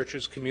together.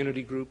 Churches,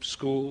 community groups,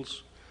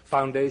 schools,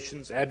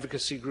 foundations,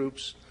 advocacy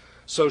groups,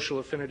 social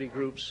affinity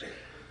groups,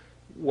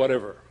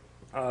 whatever.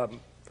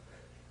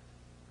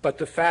 But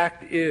the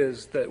fact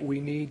is that we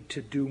need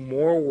to do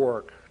more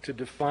work to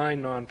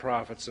define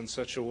nonprofits in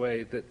such a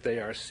way that they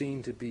are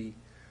seen to be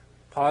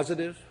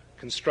positive,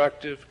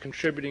 constructive,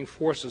 contributing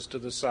forces to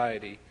the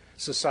society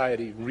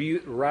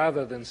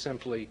rather than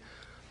simply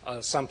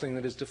something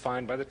that is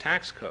defined by the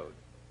tax code.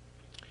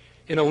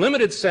 In a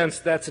limited sense,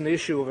 that's an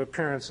issue of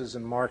appearances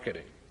and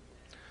marketing.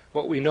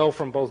 What we know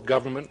from both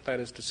government, that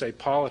is to say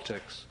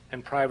politics,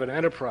 and private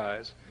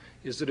enterprise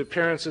is that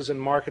appearances and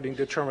marketing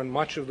determine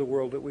much of the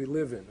world that we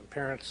live in.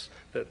 Appearance,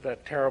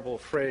 that terrible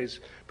phrase,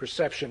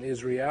 perception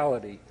is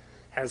reality,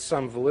 has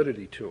some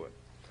validity to it.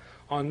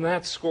 On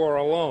that score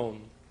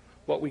alone,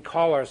 what we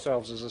call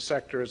ourselves as a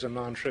sector is a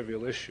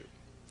non-trivial issue.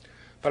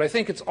 But I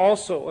think it's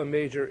also a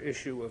major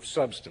issue of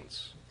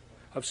substance,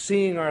 of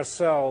seeing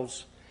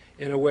ourselves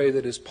in a way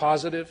that is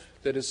positive,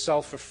 that is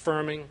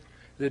self-affirming,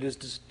 that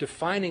is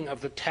defining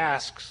of the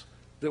tasks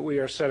that we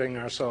are setting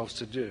ourselves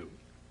to do.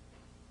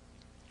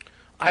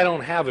 I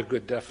don't have a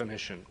good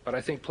definition, but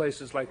I think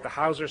places like the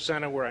Hauser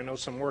Center, where I know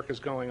some work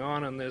is going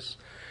on this,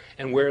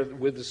 and where,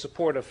 with the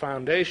support of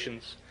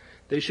foundations,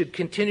 they should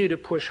continue to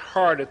push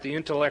hard at the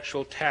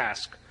intellectual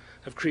task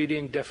of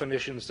creating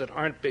definitions that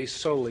aren't based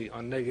solely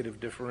on negative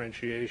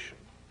differentiation.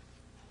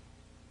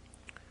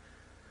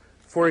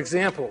 For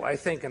example, I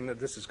think, and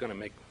this is going to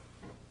make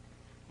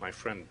my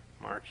friend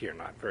Mark here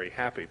not very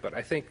happy, but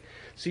I think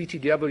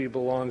CTW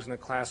belongs in a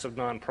class of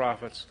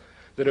nonprofits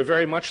that are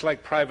very much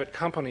like private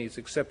companies,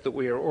 except that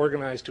we are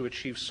organized to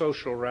achieve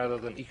social rather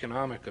than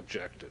economic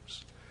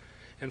objectives.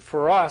 And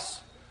for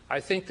us, I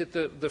think that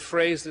the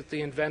phrase that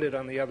they invented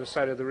on the other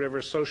side of the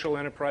river, social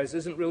enterprise,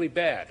 isn't really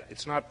bad.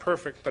 It's not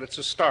perfect, but it's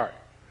a start.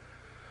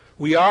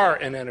 We are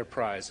an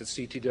enterprise at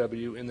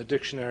CTW in the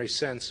dictionary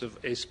sense of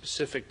a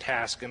specific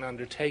task and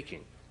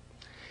undertaking.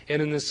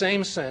 And in the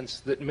same sense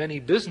that many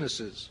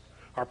businesses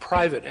are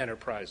private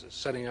enterprises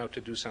setting out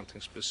to do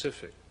something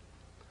specific.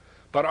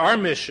 But our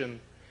mission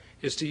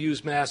is to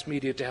use mass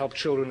media to help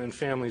children and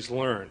families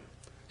learn.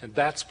 And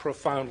that's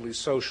profoundly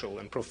social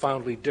and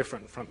profoundly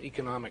different from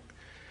economic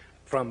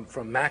from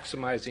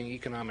maximizing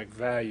economic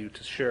value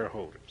to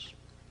shareholders.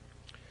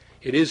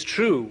 It is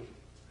true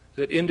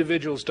that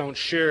individuals don't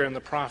share in the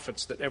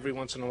profits that every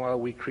once in a while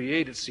we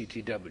create at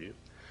CTW,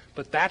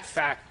 but that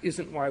fact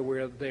isn't why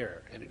we're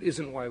there, and it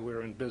isn't why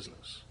we're in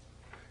business.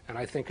 And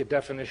I think a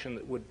definition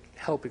that would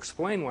help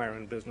explain why we're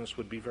in business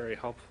would be very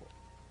helpful.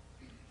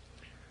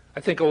 I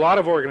think a lot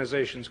of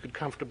organizations could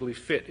comfortably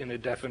fit in a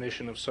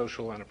definition of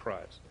social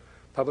enterprise.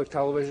 Public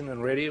television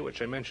and radio,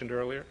 which I mentioned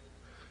earlier,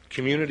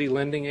 community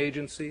lending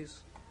agencies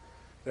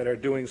that are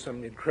doing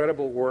some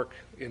incredible work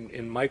in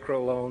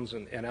microloans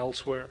and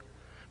elsewhere,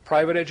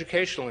 private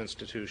educational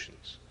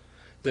institutions,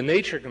 the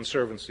Nature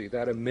Conservancy,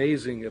 that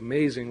amazing,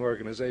 amazing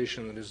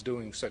organization that is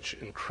doing such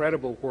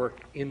incredible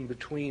work in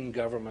between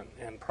government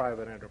and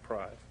private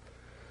enterprise.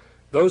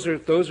 Those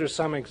are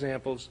some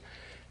examples.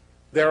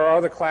 There are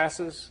other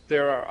classes,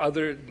 there are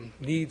other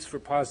needs for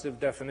positive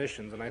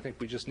definitions, and I think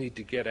we just need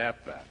to get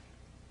at that.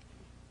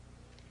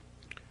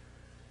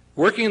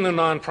 Working in the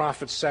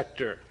nonprofit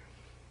sector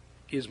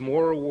is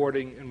more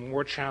rewarding and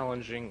more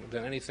challenging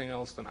than anything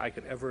else than I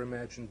could ever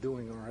imagine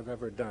doing or have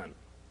ever done.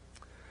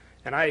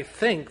 And I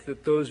think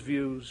that those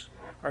views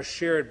are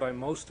shared by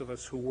most of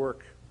us who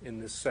work in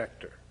this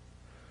sector.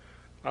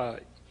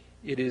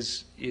 It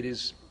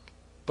is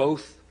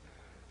both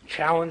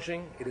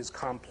challenging, it is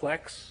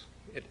complex,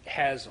 it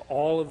has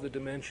all of the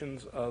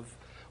dimensions of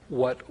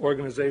what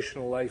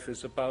organizational life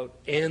is about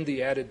and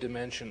the added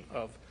dimension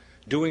of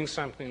doing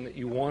something that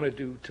you want to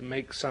do to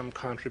make some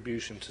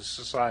contribution to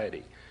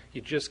society.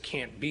 You just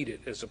can't beat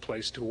it as a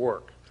place to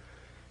work.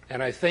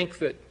 And I think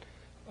that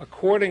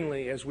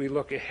accordingly, as we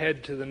look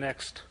ahead to the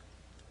next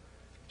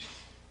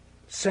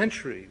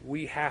century,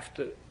 we have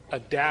to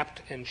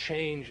adapt and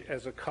change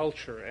as a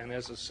culture and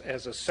as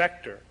a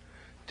sector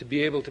to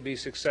be able to be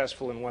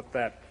successful in what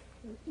that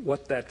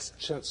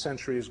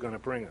century is going to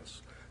bring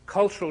us.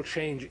 Cultural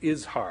change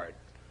is hard.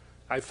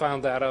 I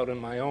found that out in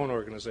my own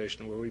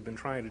organization, where we've been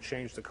trying to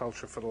change the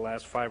culture for the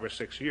last 5 or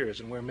 6 years,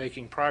 and we're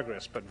making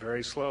progress, but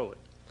very slowly.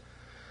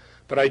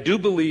 But I do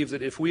believe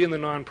that if we in the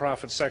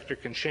nonprofit sector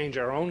can change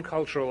our own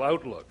cultural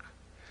outlook,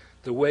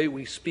 the way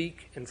we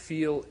speak and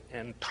feel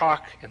and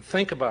talk and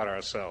think about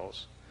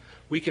ourselves,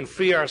 we can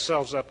free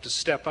ourselves up to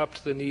step up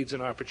to the needs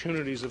and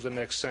opportunities of the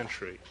next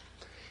century,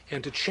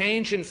 and to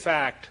change, in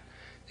fact,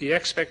 the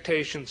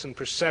expectations and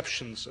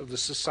perceptions of the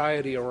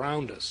society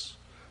around us,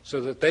 so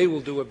that they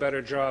will do a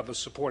better job of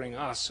supporting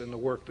us in the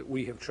work that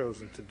we have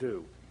chosen to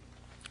do.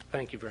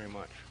 Thank you very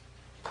much.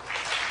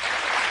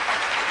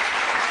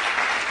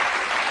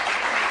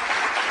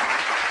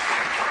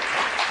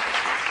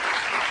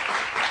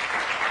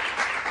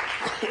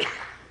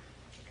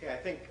 Okay, I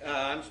think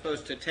I'm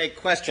supposed to take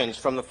questions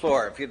from the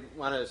floor. If you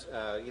want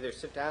to either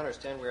sit down or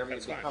stand wherever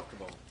you'd be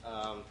comfortable.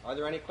 Are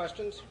there any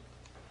questions?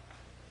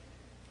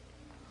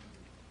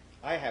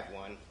 I have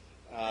one.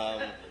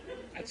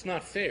 That's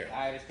not fair.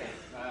 I understand.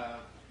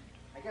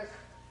 I guess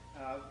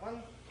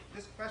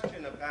this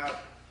question about,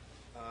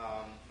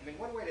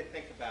 one way to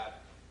think about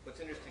what's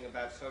interesting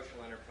about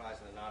social enterprise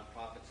in the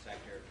nonprofit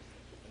sector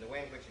and the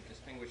way in which it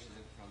distinguishes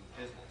it from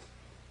business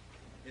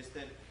is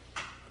that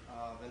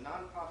the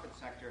nonprofit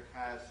sector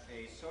has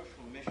a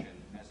social mission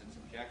as its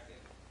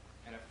objective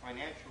and a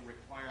financial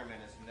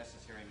requirement as a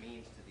necessary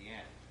means to the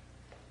end.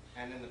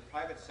 And in the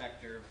private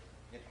sector,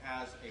 it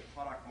has a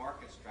product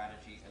market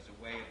strategy as a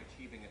way of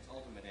achieving its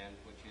ultimate end,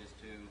 which is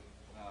to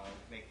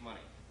make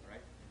money,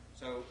 right?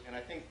 So, and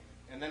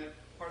then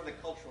part of the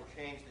cultural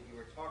change that you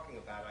were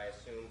talking about, I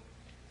assume,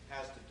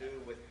 has to do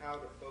with how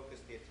to focus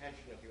the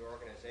attention of your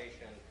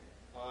organization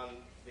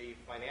on the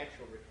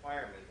financial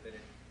requirement that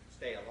it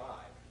stay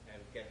alive and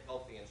get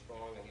healthy and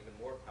strong and even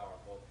more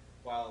powerful,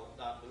 while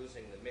not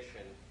losing the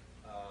mission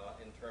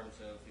in terms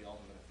of the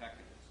ultimate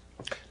effectiveness.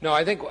 No,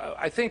 I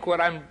think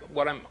what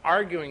I'm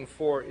arguing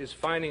for is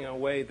finding a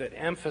way that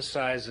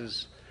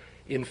emphasizes,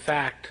 in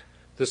fact,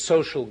 the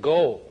social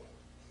goal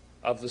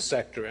of the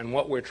sector and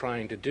what we're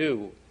trying to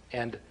do,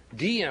 and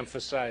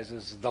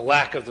de-emphasizes the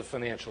lack of the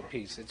financial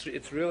piece.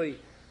 It's really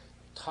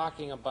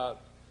talking about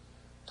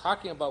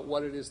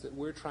what it is that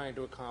we're trying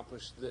to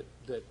accomplish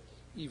that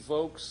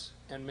evokes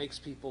and makes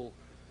people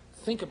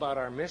think about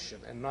our mission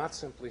and not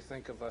simply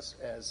think of us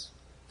as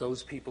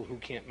those people who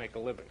can't make a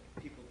living.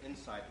 People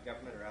inside the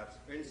government or outside,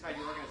 or inside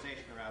your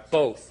organization or outside?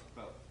 Both.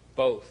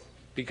 Both.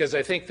 Because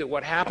I think that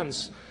what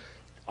happens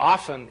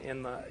often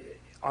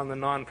on the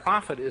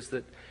nonprofit is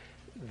that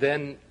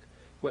then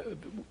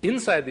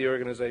inside the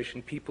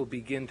organization people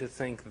begin to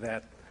think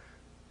that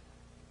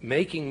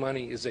making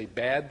money is a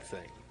bad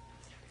thing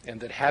and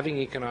that having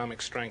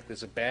economic strength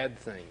is a bad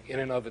thing in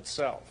and of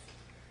itself.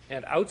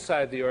 And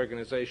outside the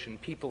organization,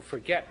 people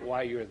forget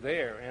why you're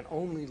there and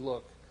only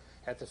look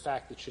at the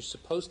fact that you're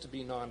supposed to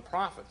be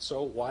nonprofit.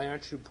 So why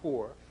aren't you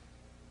poor?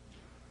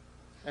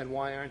 And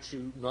why aren't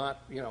you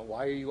not,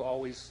 why do you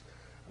always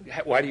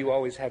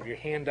have your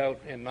hand out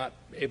and not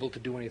able to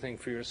do anything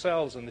for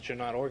yourselves, and that you're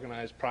not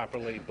organized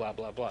properly, blah,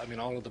 blah, blah.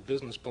 All of the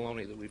business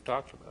baloney that we've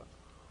talked about.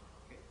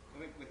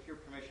 Okay. With your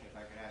permission, if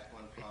I could ask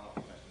one follow-up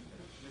question.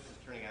 This is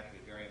turning out to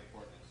be very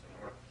important in some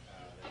work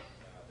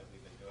that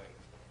we've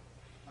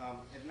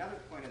At another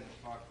point in the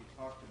talk, you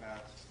talked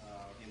about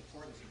the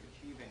importance of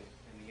achieving,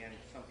 in the end,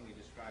 something you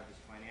described as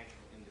financial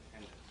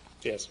independence.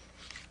 Yes.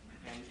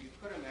 And you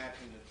could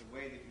imagine that the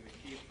way that you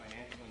achieve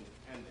financial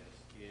independence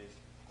is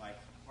like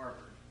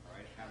Harvard,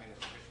 right? Having a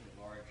sufficiently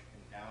large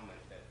endowment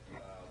that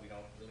we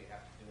don't really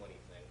have to do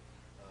anything.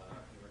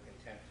 We're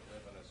content to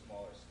live on a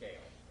smaller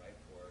scale, right,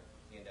 for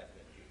the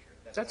indefinite future.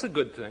 That's a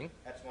good thing.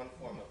 That's one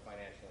form of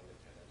financial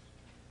independence.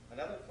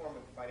 Another form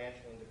of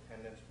financial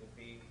independence would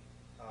be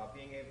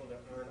being able to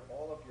earn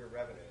all of your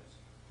revenues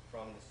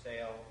from the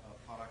sale of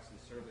products and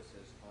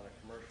services on a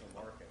commercial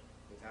market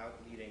without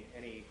needing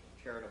any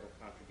charitable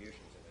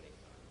contributions of any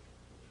kind,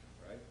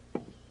 right?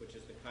 Which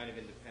is the kind of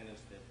independence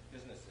that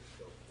businesses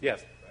go for,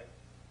 Yes. right?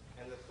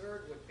 And the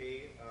third would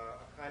be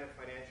a kind of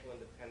financial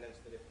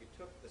independence that if you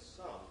took the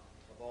sum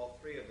of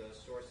all three of those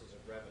sources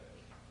of revenue,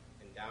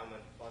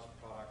 endowment plus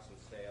products and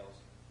sales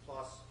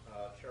plus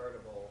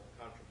charitable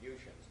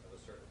contributions of a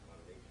certain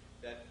quantity,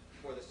 that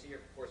for the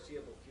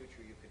foreseeable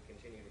future you could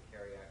continue to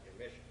carry out your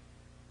mission.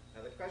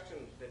 Now the question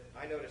that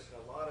I notice in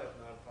a lot of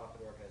nonprofit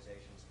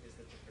organizations is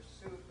that the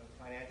pursuit of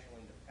financial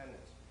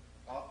independence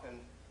often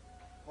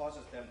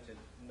causes them to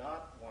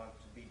not want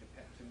to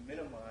to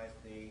minimize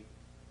the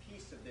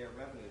piece of their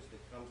revenues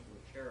that comes from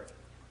charity.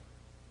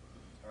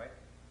 All right?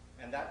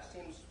 And that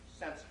seems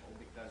sensible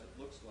because it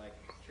looks like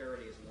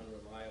charity is an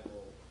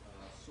unreliable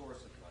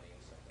source of money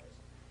in some ways.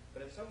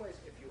 But in some ways,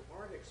 if you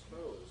aren't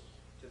exposed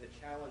to the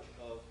challenge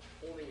of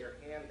holding your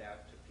hand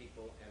out to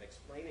people and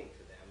explaining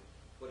to them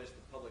what is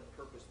the public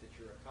purpose that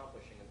you're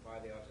accomplishing and why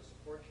they ought to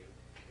support you,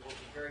 it will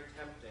be very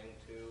tempting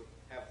to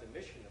have the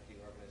mission of the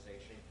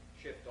organization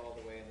shift all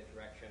the way in the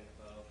direction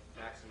of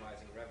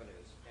maximizing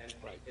revenues. And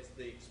it's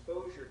the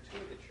exposure to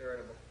the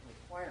charitable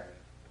requirement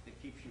that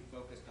keeps you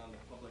focused on the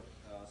public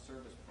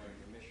service part of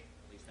your mission.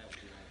 At least that would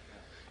be my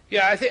account.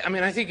 Yeah,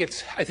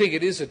 I think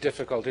it is a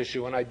difficult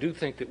issue, and I do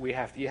think that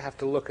you have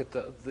to look at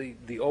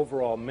the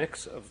overall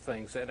mix of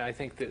things. And I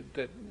think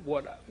that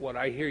what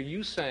I hear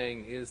you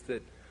saying is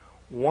that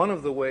one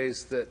of the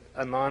ways that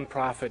a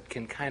nonprofit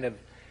can kind of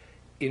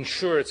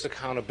ensure its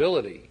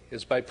accountability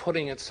is by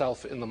putting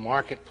itself in the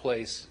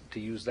marketplace,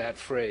 to use that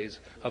phrase,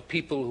 of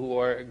people who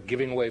are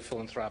giving away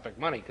philanthropic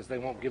money, because they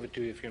won't give it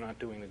to you if you're not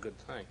doing a good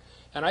thing.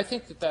 And I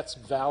think that that's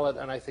valid,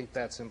 and I think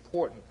that's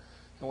important.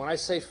 And when I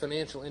say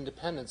financial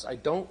independence, I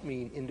don't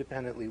mean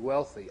independently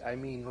wealthy. I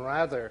mean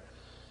rather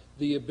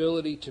the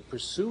ability to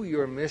pursue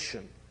your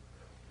mission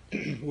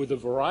with a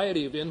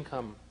variety of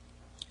income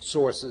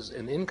sources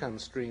and income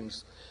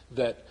streams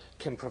that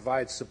can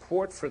provide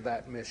support for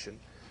that mission.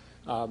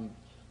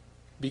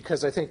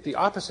 Because I think the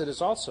opposite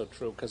is also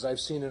true, because I've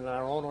seen it in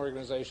our own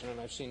organization and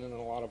I've seen it in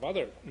a lot of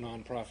other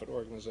nonprofit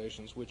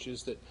organizations, which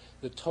is that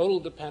the total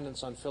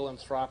dependence on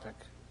philanthropic,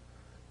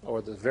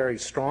 or the very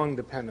strong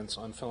dependence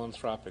on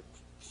philanthropic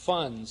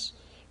funds,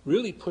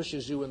 really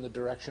pushes you in the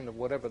direction of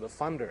whatever the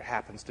funder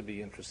happens to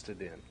be interested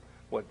in.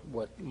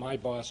 What my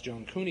boss,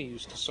 Joan Cooney,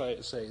 used to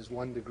say is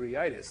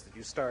one-degree-itis, that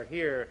you start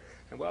here,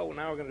 and well,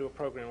 now we're going to do a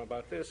program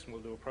about this, and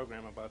we'll do a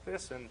program about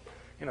this, and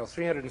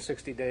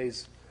 360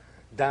 days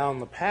down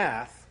the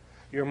path,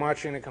 you're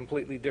marching in a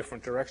completely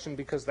different direction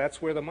because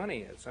that's where the money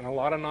is. And a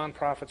lot of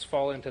nonprofits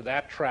fall into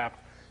that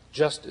trap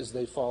just as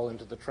they fall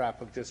into the trap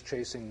of just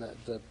chasing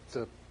the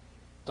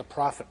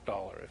profit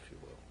dollar, if you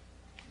will.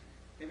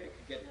 Maybe I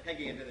could get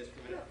Peggy into this for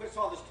a minute. What's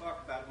all this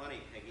talk about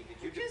money, Peggy?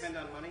 Did you depend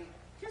on money?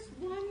 Just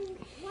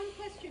one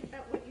question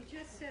about what you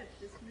just said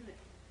this minute.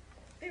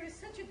 There is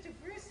such a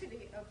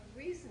diversity of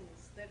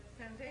reasons that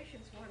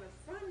foundations want to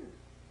fund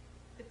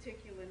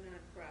particular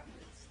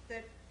nonprofits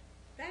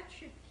that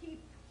should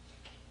keep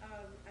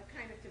a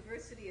kind of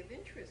diversity of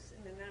interests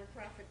in the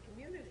nonprofit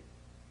community.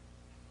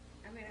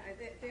 I mean,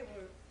 there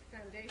were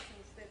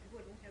foundations that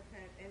wouldn't have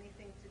had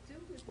anything to do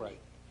with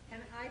me. And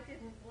I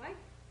didn't like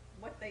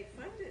what they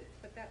funded,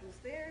 but that was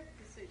their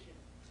decision,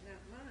 not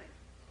mine.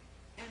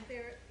 And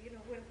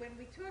when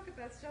we talk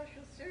about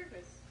social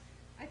service,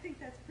 I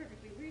think that's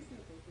perfectly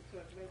reasonable to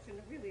talk about.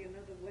 It's really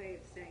another way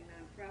of saying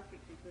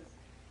nonprofit, because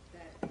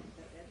that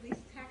at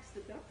least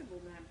tax-deductible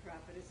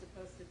nonprofit is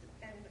supposed to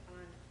depend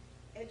on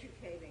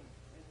educating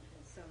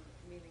in some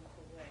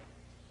meaningful way.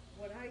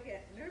 What I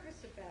get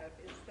nervous about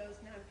is those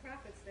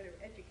nonprofits that are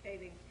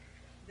educating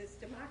this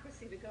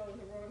democracy to go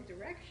in the wrong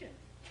direction,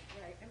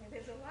 right? I mean,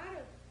 there's a lot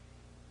of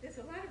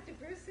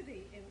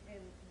diversity in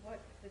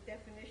what the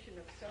definition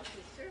of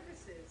social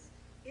service is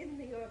in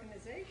the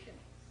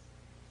organizations,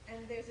 and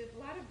there's a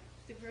lot of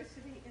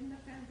diversity in the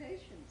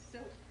foundations. So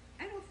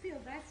I don't feel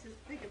that's as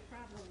big a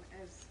problem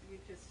as you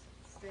just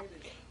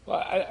stated. Well,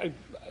 I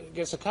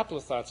guess a couple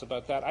of thoughts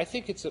about that. I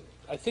think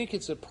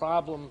it's a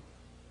problem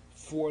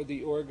for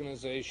the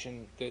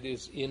organization that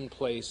is in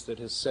place, that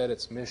has set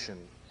its mission,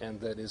 and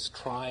that is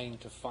trying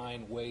to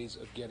find ways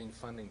of getting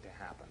funding to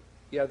happen.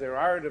 Yeah, there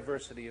are a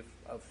diversity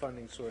of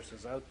funding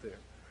sources out there,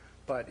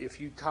 but if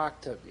you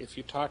talk to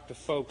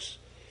folks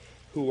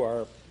who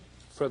are,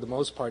 for the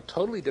most part,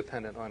 totally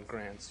dependent on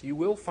grants, you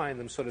will find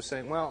them sort of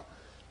saying, well,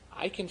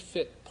 I can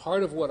fit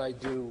part of what I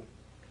do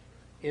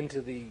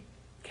into the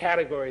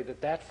category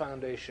that that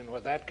foundation or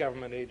that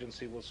government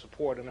agency will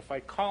support. And if I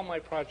call my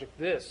project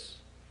this,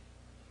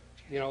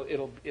 you know,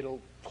 it'll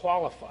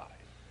qualify.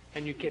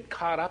 And you get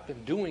caught up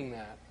in doing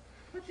that.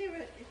 But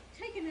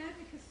take an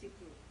advocacy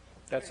group.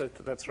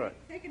 That's right.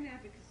 Take an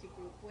advocacy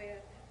group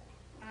where,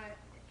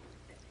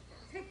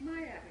 take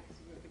my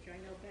advocacy group, which I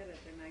know better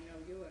than I know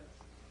yours.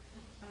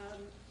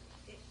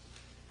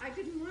 I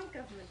didn't want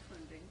government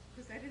funding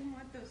because I didn't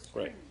want those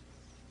strings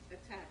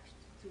attached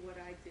to what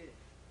I did,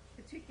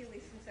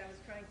 particularly since I was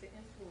trying to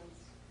influence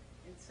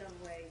in some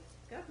way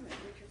government,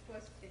 which of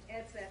course it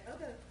adds that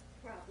other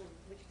problem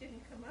which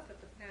didn't come up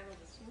at the panel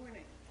this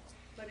morning.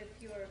 But if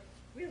you're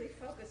really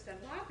focused on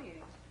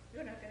lobbying,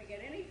 you're not going to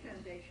get any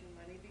foundation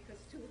money because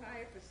too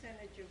high a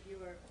percentage of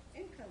your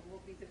income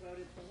will be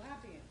devoted to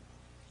lobbying.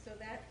 So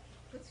that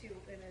puts you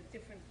in a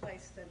different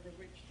place than the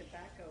rich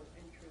tobacco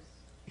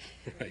interests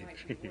who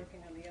might be working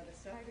on the other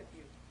side of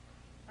you.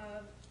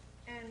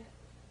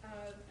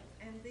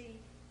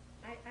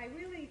 I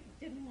really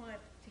didn't want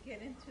to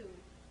get into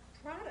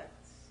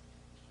products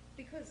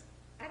because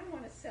I don't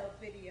want to sell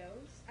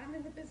videos. I'm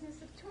in the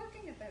business of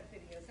talking about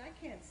videos. I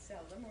can't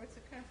sell them or it's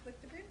a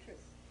conflict of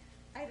interest.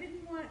 I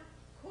didn't want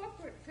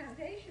corporate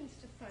foundations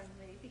to fund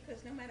me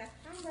because no matter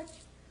how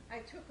much I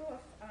took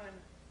off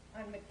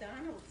on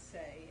McDonald's,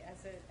 say,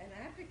 as an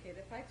advocate,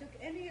 if I took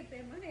any of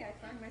their money, I'd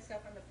find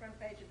myself on the front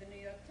page of the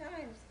New York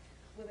Times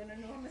with an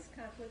enormous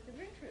conflict of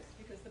interest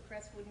because the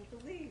press wouldn't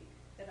believe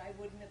that I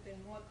wouldn't have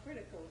been more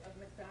critical of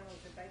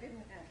McDonald's if I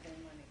didn't have their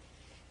money.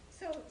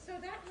 So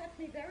that left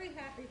me very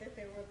happy that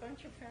there were a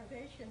bunch of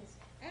foundations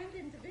and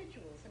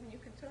individuals. I mean, you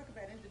can talk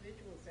about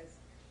individuals as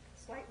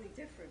slightly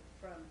different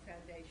from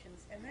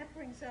foundations, and that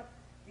brings up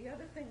the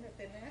other thing that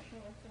the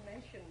National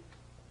Information,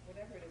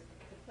 whatever it is,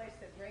 the place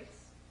that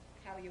rates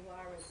how you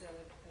are as a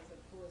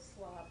poor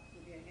slob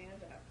with your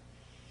hand up.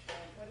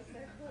 What is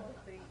that called?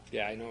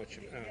 Yeah, I know what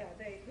you mean. Yeah,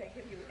 they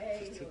give you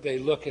A. They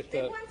look at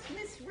They once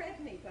misread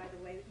me, by the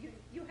way.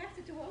 You have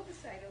to do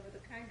oversight over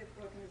the kind of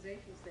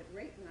organizations that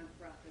rate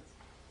nonprofits.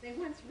 They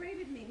once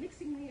rated me,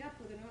 mixing me up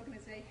with an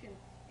organization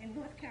in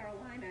North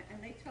Carolina, and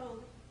they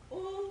told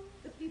all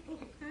the people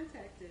who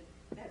contacted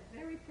that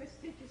very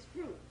prestigious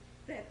group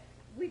that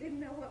we didn't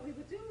know what we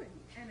were doing.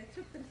 And it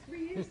took them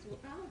 3 years to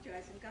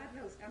apologize, and God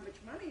knows how much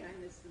money I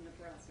missed in the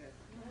process.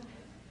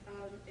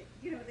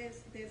 You know,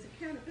 there's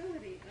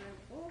accountability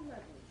on all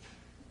levels.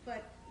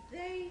 But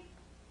they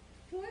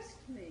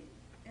forced me,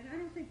 and I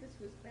don't think this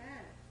was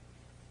bad,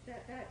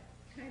 that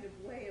kind of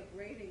way of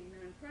rating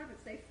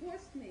nonprofits, they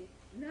forced me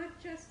not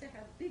just to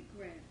have big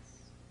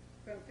grants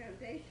from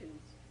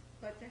foundations,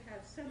 but to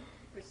have some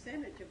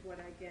percentage of what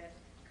I get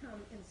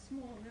come in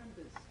small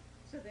numbers,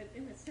 so that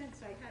in a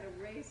sense I had to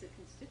raise a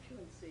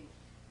constituency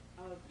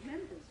of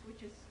members,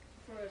 which is,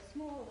 for a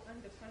small,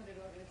 underfunded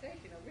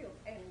organization, a real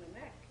pain in the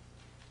neck,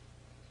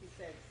 she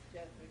says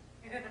gently.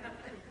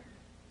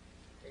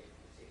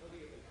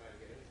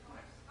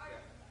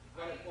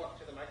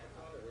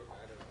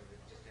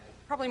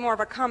 Probably more of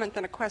a comment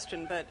than a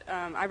question, but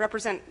I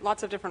represent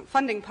lots of different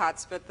funding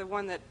pots, but the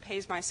one that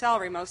pays my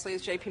salary mostly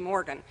is J.P.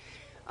 Morgan.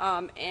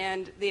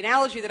 And the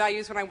analogy that I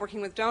use when I'm working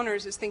with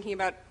donors is thinking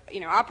about,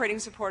 operating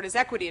support as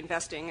equity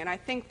investing. And I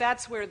think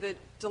that's where the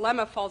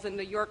dilemma falls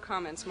into your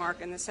comments,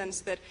 Mark, in the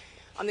sense that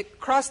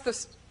across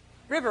the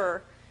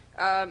river,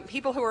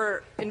 people who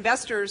are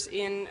investors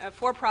in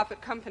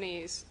for-profit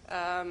companies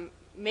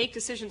make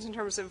decisions in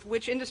terms of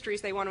which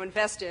industries they want to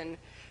invest in.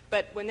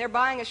 But when they're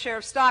buying a share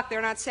of stock,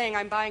 they're not saying,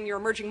 I'm buying your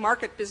emerging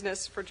market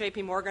business for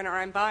J.P. Morgan, or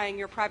I'm buying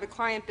your private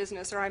client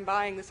business, or I'm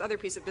buying this other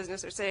piece of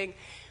business. They're saying,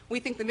 we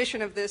think the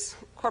mission of this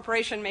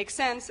corporation makes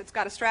sense. It's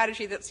got a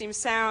strategy that seems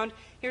sound.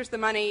 Here's the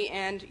money,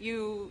 and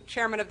you,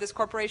 chairman of this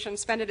corporation,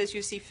 spend it as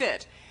you see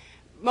fit.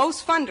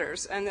 Most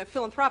funders, and the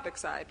philanthropic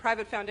side,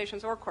 private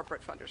foundations or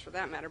corporate funders for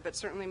that matter, but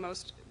certainly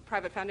most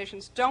private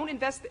foundations don't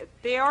invest.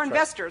 They are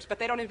investors, but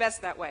they don't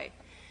invest that way.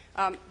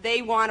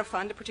 They want to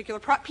fund a particular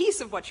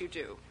piece of what you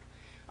do.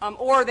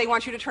 Or they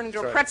want you to turn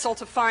into a pretzel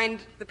to find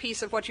the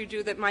piece of what you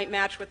do that might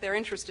match what they're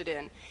interested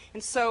in.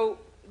 And so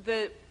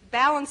the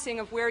balancing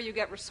of where you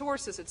get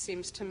resources, it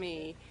seems to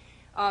me,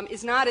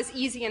 is not as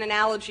easy an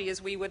analogy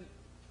as we would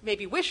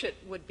maybe wish it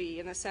would be,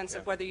 in the sense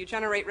of whether you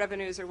generate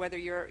revenues or whether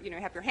you're,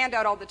 have your hand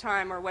out all the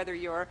time, or whether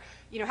you're,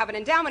 have an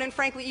endowment. And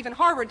frankly, even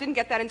Harvard didn't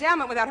get that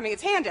endowment without having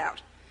its hand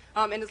out.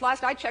 And as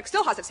last I checked,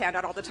 still has its hand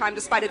out all the time,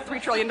 despite its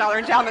 $3 trillion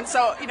endowment.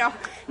 So,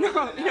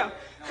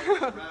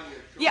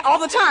 yeah, all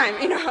the time,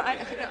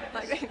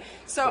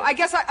 So I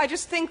guess I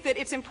just think that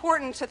it's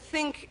important to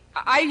think.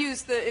 I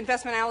use the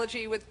investment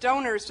analogy with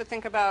donors to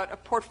think about a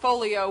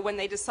portfolio when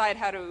they decide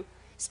how to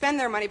spend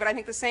their money. But I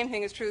think the same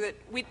thing is true that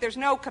there's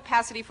no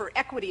capacity for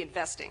equity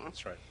investing.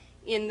 That's right.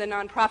 In the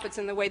nonprofits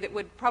in the way that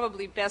would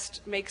probably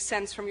best make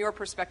sense from your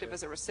perspective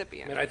as a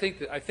recipient. And I think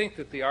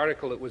that the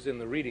article that was in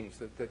the readings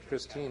that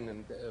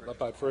Christine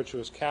about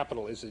virtuous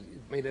capital it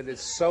is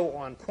so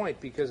on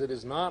point, because it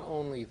is not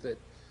only that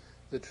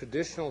the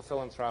traditional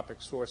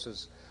philanthropic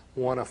sources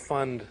want to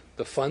fund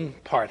the fun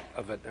part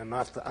of it and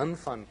not the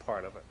unfun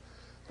part of it,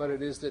 but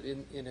it is that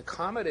in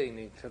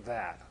accommodating to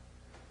that,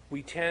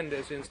 we tend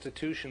as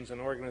institutions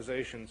and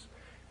organizations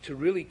to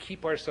really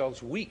keep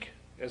ourselves weak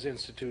as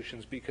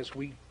institutions because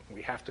we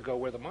have to go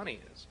where the money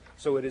is.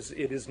 So it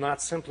is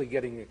not simply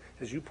getting,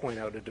 as you point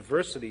out, a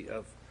diversity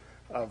of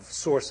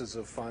sources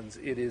of funds.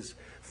 It is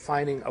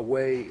finding a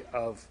way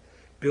of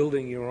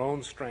building your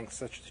own strength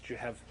such that you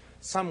have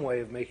some way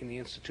of making the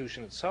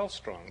institution itself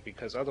strong,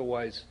 because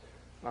otherwise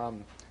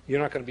you're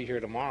not going to be here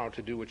tomorrow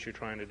to do what you're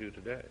trying to do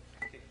today.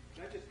 Okay.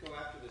 Can I just go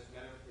after this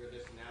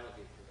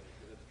analogy for a minute,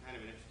 because it's kind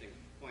of an interesting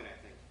point, I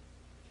think.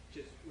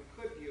 Just, we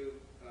could view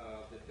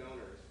the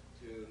donors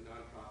to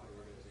nonprofit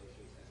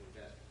organizations as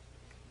investors.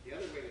 The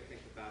other way to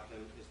think about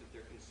them is that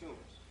they're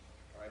consumers,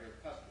 right, or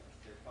customers.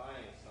 They're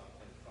buying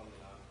something from the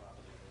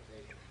nonprofit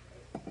organization,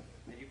 right?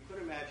 And you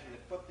could imagine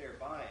that what they're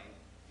buying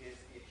is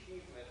the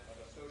achievement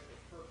of a social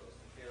purpose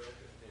that they're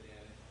interested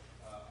in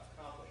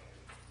accomplishing.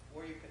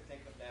 Or you could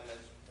think of them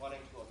as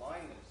wanting to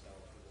align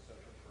themselves with a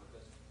social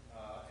purpose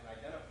and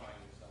identifying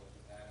themselves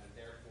with that, and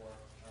therefore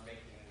are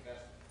making an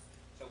investment.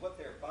 So what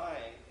they're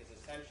buying is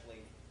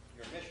essentially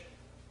your mission,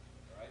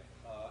 right,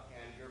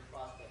 and your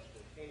process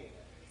of attaining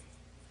that mission.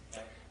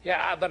 Right?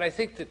 Yeah, but I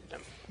think that,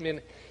 I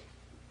mean,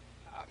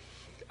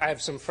 I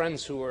have some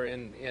friends who are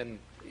in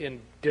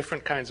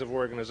different kinds of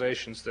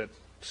organizations that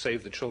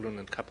Save the Children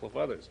and a couple of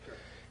others.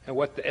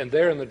 Sure. And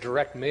they're in the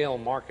direct mail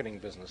marketing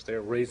business.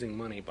 They're raising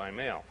money by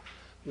mail.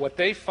 What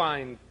they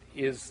find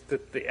is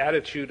that the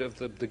attitude of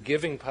the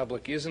giving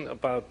public isn't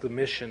about the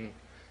mission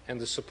and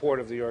the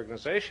support of the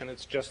organization.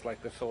 It's just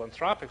like the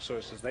philanthropic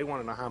sources. They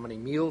want to know how many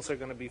meals are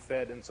going to be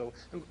fed, and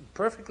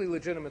perfectly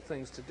legitimate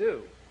things to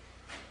do.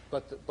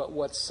 But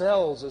what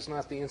sells is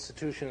not the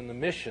institution and the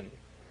mission.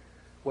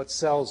 What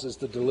sells is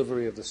the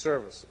delivery of the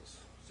services.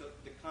 So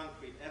the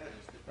concrete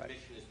evidence that the Right.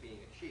 mission is being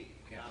achieved,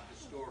 not the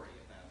story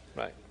about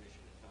Right. the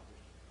mission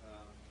accomplished.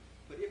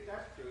 But if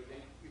that's true,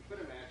 then you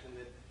could imagine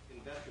that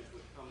investors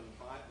would come and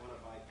want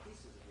to buy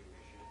pieces of your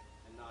mission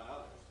and not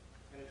others.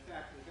 And in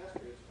fact,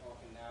 investors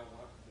often now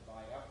want to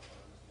buy up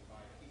firms and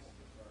buy pieces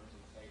of firms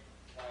and say,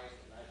 why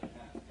is it I should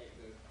have to take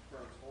the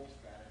firm's whole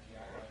strategy?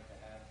 I like to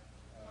have,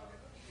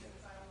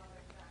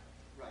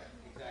 right,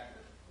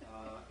 exactly.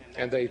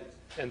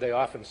 And they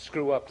often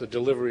screw up the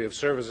delivery of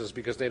services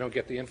because they don't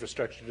get the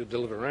infrastructure to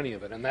deliver any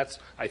of it. And that's,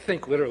 I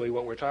think, literally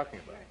what we're talking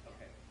about.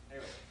 Okay.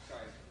 Anyway,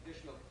 sorry.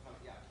 Additional,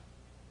 yeah.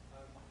 I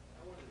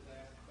wanted to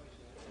ask a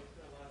question. There's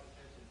been a lot of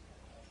attention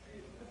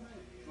paid.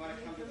 You want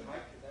to come to the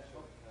mic? That's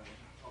what.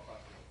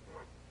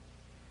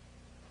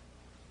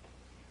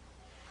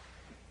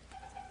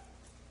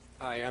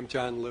 Hi, I'm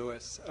John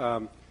Lewis.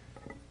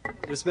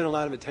 There's been a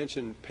lot of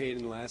attention paid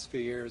in the last few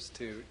years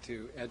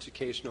to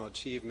educational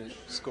achievement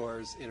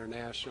scores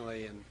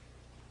internationally, and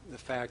the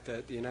fact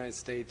that the United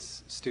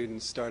States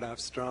students start off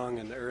strong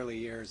in the early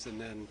years and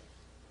then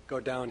go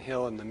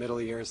downhill in the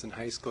middle years and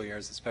high school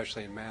years,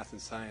 especially in math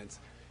and science.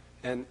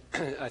 And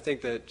I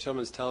think the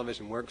Children's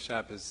Television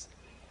Workshop has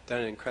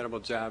done an incredible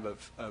job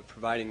of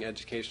providing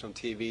educational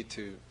TV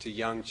to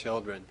young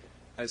children.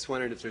 I just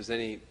wondered if there's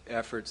any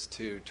efforts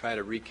to try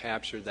to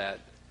recapture that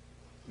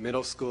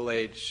middle school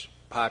age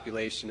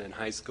population and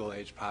high school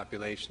age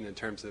population in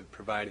terms of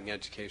providing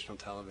educational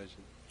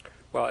television.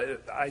 Well,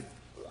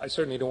 I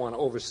certainly don't want to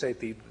overstate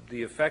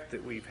the effect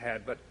that we've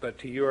had, but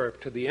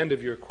to the end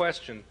of your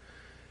question,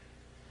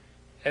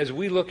 as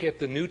we look at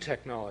the new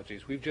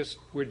technologies,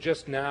 we're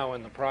just now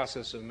in the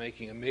process of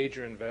making a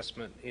major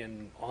investment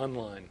in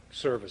online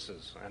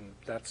services, and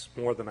that's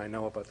more than I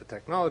know about the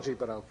technology,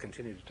 but I'll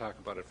continue to talk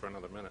about it for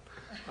another minute.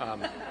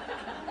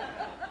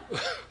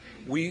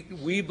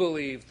 We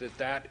believe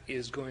that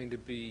is going to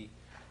be,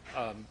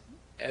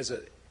 as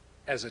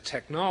a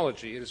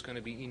technology, it is going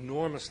to be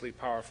enormously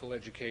powerful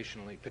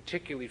educationally,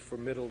 particularly for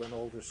middle and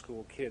older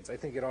school kids. I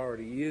think it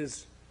already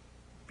is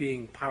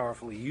being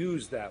powerfully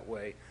used that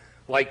way,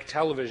 like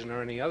television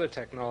or any other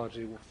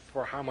technology.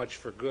 For how much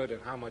for good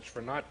and how much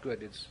for not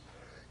good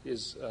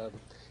is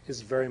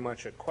very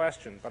much a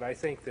question. But I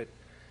think that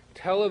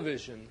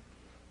television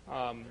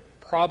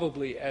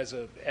probably as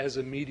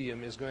a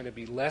medium is going to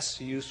be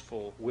less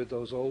useful with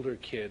those older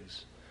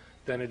kids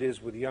than it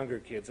is with younger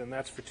kids, and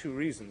that's for two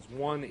reasons.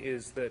 One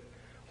is that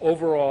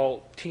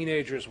overall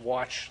teenagers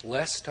watch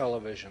less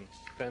television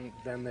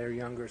than their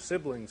younger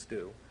siblings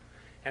do.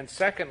 And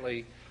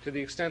secondly, to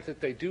the extent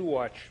that they do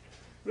watch,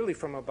 really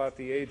from about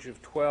the age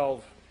of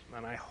 12,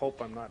 and I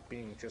hope I'm not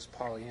being just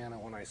Pollyanna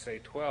when I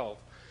say 12,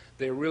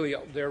 they're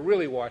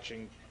really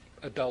watching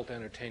adult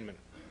entertainment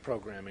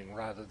programming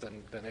rather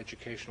than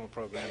educational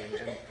programming.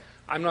 And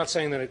I'm not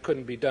saying that it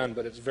couldn't be done,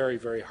 but it's very,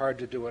 very hard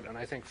to do it, and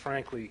I think,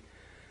 frankly,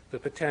 the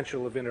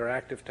potential of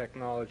interactive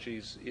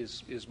technologies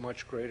is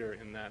much greater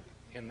in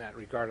that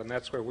regard, and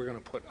that's where we're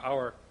going to put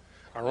our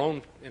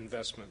own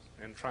investment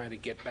in trying to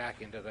get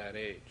back into that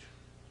age.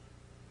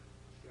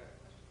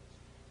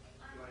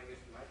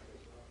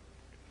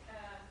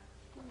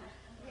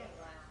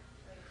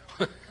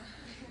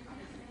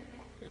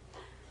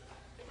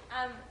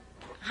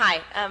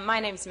 Hi, my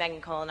name's Megan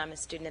Cole, and I'm a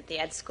student at the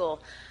Ed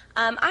School.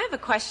 I have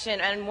a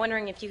question. I'm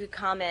wondering if you could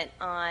comment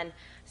on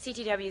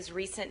CTW's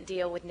recent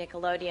deal with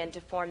Nickelodeon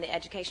to form the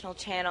educational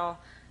channel,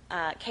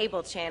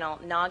 cable channel,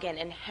 Noggin,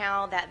 and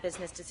how that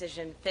business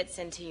decision fits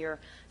into your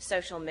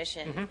social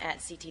mission at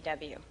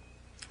CTW.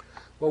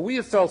 Well, we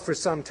have felt for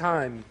some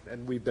time,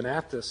 and we've been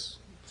at this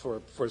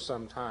for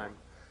some time,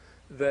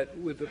 that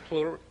with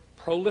the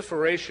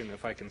proliferation,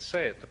 if I can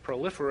say it, the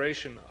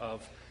proliferation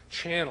of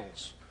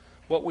channels,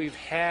 what we've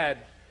had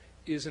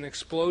is an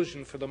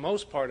explosion for the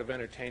most part of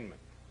entertainment,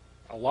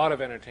 a lot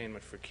of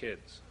entertainment for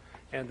kids,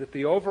 and that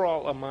the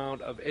overall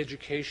amount of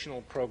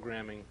educational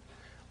programming,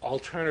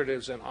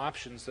 alternatives and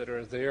options that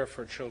are there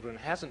for children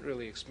hasn't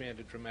really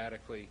expanded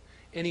dramatically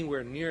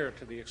anywhere near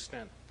to the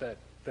extent that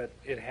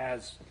it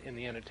has in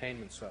the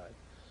entertainment side.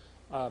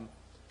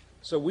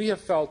 So we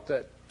have felt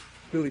that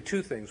really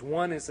two things.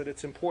 One is that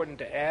it's important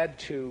to add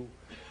to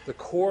the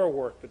core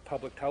work that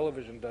public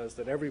television does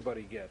that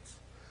everybody gets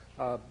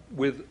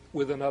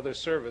with another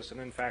service. And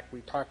in fact,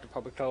 we talked to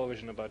public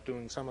television about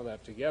doing some of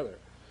that together.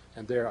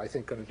 And they're, I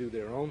think, going to do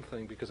their own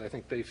thing because I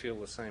think they feel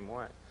the same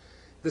way.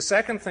 The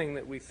second thing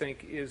that we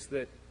think is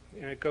that,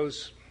 it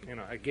goes,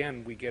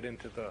 again, we get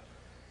into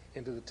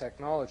the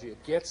technology.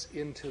 It gets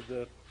into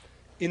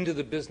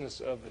the business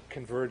of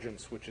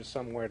convergence, which is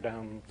somewhere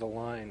down the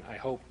line, I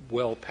hope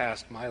well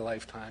past my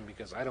lifetime,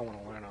 because I don't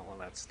want to learn all of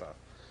that stuff.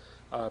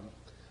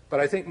 But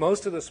I think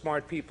most of the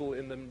smart people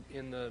in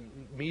the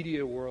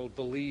media world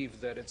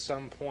believe that at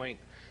some point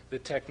the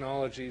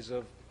technologies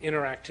of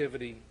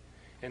interactivity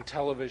and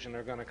television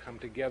are going to come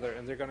together,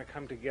 and they're going to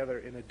come together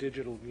in a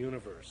digital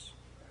universe.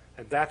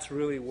 And that's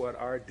really what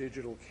our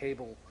digital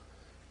cable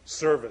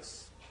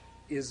service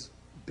is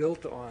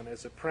built on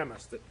as a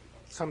premise, that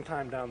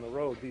sometime down the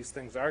road these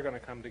things are going to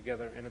come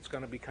together and it's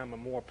going to become a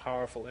more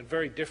powerful and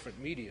very different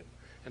medium,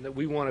 and that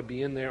we want to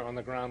be in there on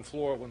the ground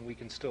floor when we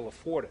can still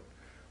afford it.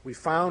 We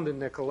found in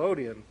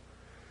Nickelodeon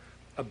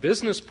a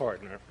business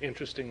partner,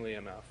 interestingly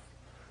enough,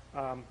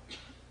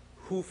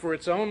 who for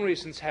its own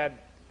reasons had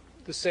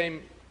the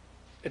same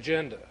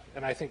agenda,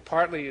 and I think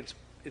partly it's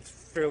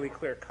fairly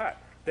clear cut.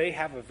 They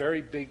have a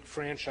very big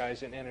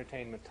franchise in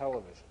entertainment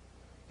television.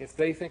 If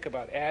they think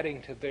about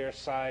adding to their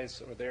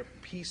size or their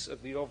piece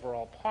of the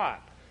overall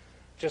pot,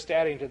 just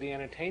adding to the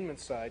entertainment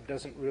side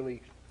doesn't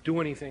really do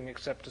anything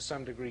except to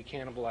some degree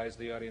cannibalize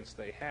the audience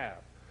they have.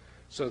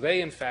 So they,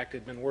 in fact,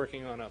 had been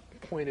working on a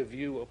point of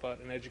view about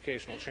an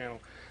educational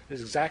channel that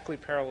is exactly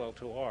parallel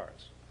to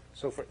ours.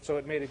 So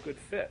it made a good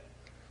fit.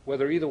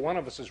 Whether either one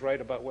of us is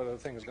right about whether the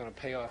thing is going to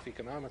pay off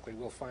economically,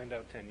 we'll find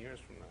out 10 years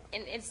from now.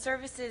 And it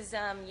services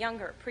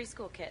younger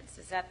preschool kids.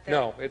 Is that the...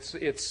 No,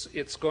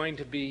 it's going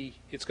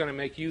to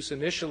make use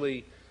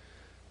initially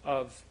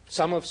of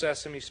some of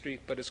Sesame Street,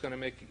 but it's going to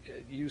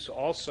make use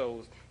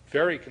also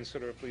very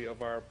considerably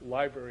of our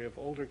library of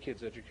older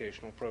kids'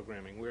 educational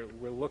programming.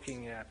 We're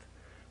looking at,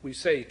 we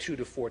say 2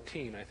 to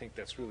 14. I think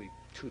that's really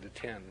 2 to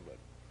 10, but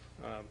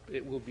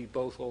it will be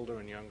both older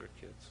and younger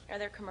kids. Are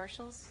there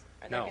commercials?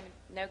 Are No. there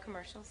no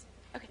commercials?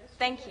 Okay,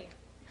 thank you.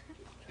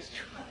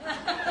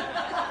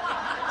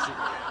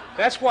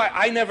 That's why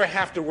I never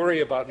have to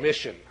worry about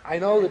mission. I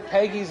know that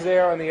Peggy's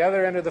there on the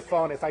other end of the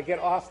phone. If I get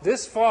off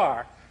this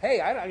far, hey,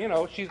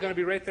 she's going to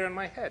be right there in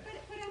my head.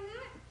 But I'm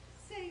not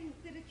saying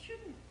that it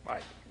shouldn't.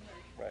 Right.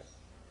 Commercials. Right.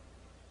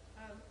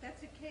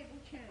 That's a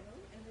cable channel,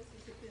 and this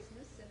is a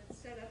business, and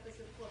it's set up as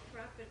a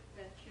for-profit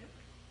venture.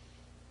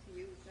 To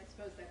use, I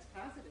suppose that's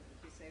positive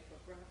if you say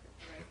for-profit,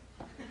 right?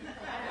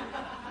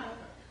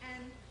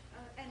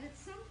 And at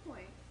some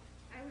point,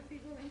 I would be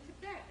willing to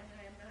bet, and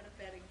I am not a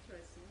betting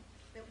person,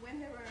 that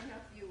when there are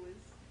enough viewers,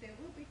 there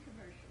will be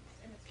commercials.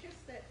 And it's just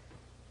that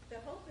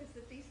the hope is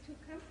that these two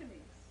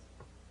companies,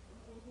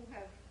 who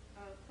have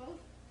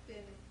both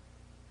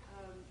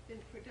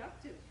been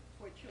productive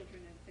for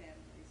children and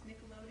families,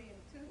 Nickelodeon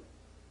too.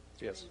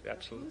 Yes, and,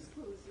 absolutely.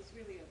 Blue's Clues is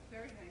really a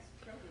very nice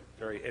program.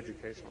 Very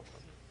educational.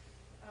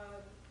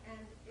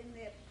 And in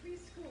their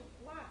preschool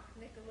block,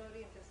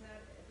 Nickelodeon does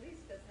not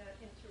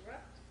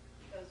interrupt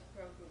those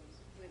programs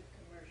with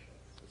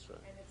commercials. That's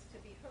right. And it's to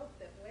be hoped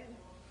that when,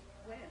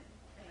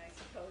 and I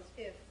suppose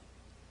if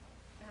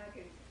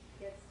Noggin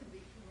gets to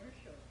be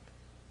commercial,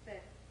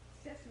 that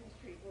Sesame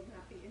Street will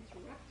not be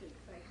interrupted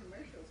by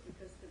commercials,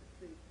 because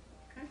the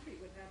country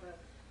would have a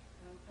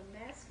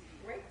mass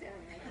breakdown,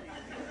 I think,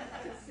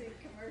 to see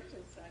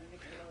commercials on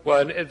Nickelodeon.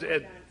 Well, and on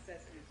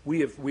Sesame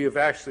Street. we have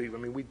actually,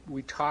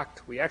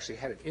 we actually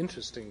had an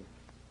interesting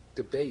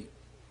debate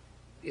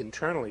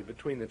internally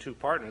between the two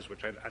partners,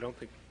 which I don't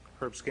think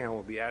Herb Scanlon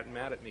will be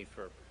mad at me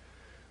for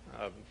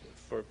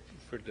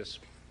this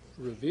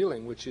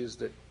revealing, which is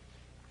that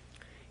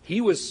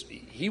he was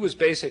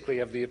basically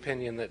of the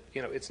opinion that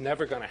it's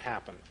never going to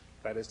happen.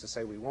 That is to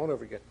say, we won't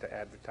ever get to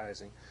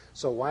advertising.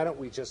 So why don't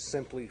we just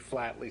simply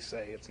flatly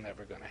say it's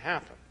never going to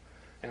happen?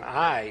 And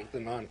I, the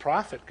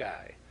nonprofit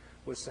guy,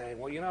 was saying,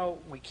 well,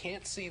 we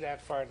can't see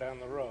that far down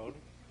the road.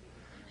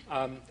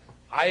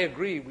 I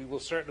agree.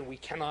 We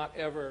cannot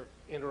ever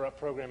interrupt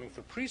programming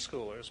for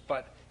preschoolers,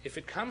 but if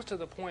it comes to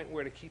the point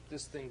where to keep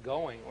this thing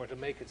going or to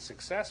make it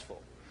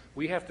successful,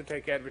 we have to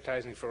take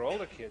advertising for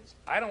older kids.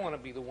 I don't want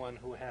to be the one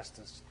who has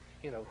to,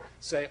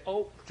 say,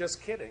 oh,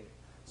 just kidding.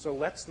 So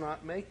let's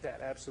not make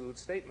that absolute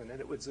statement. And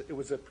it was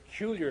a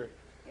peculiar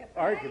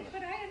argument.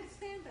 But I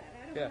understand that.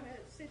 I don't Yeah.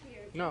 want to sit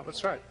here. And No,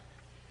 that's right.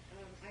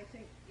 I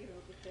think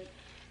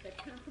that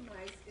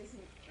compromise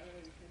isn't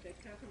that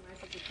compromise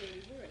is a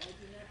dirty word. I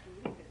do not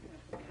believe that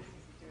compromise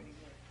is a dirty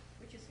word,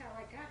 which is how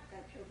I got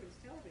that Children's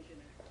Television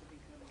Act to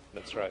become.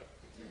 That's right.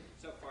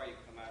 So far,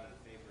 you've come out in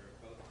favor of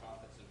both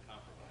profits and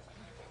compromise.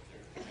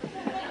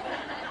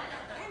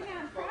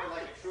 Spoken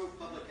like a true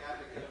public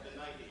advocate of the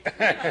 90s.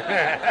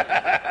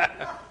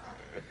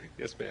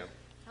 Yes, ma'am.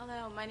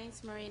 Hello, my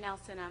name's Marie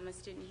Nelson. I'm a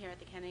student here at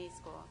the Kennedy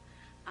School.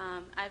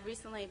 I've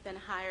recently been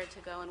hired to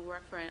go and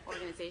work for an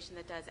organization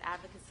that does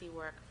advocacy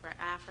work for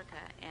Africa,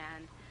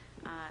 and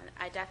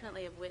I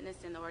definitely have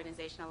witnessed in the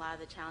organization a lot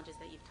of the challenges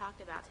that you've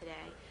talked about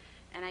today.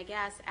 And I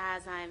guess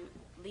as I'm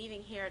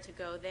leaving here to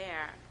go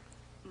there,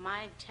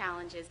 my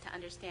challenge is to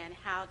understand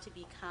how to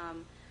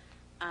become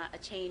a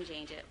change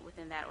agent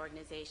within that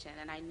organization.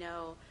 And I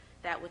know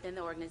that within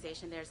the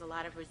organization there's a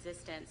lot of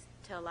resistance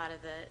to a lot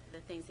of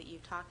the things that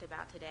you've talked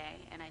about today.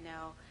 And I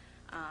know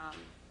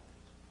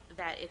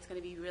that it's going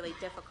to be really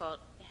difficult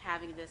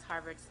having this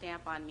Harvard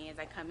stamp on me as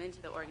I come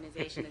into the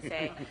organization and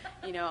say,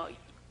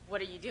 what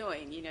are you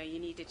doing? You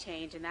need to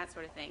change and that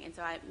sort of thing. And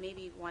so I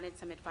maybe wanted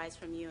some advice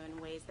from you in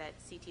ways that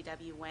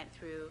CTW went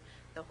through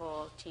the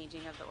whole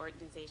changing of the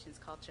organization's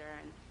culture.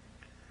 And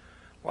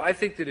Well, I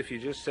think that if you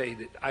just say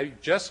that I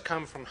just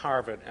come from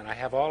Harvard and I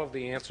have all of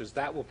the answers,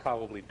 that will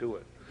probably do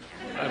it.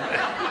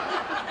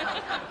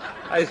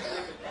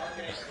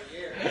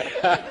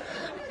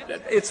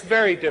 It's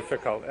very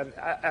difficult,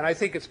 and I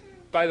think it's.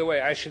 By the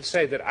way, I should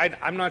say that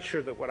I'm not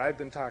sure that what I've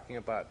been talking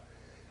about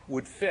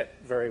would fit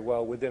very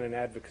well within an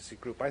advocacy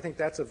group. I think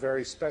that's a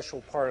very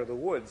special part of the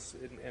woods,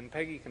 and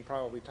Peggy can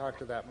probably talk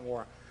to that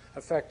more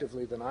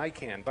effectively than I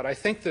can. But I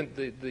think that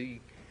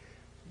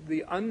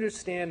the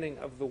understanding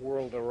of the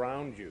world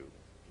around you,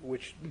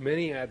 which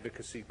many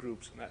advocacy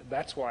groups, and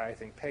that's why I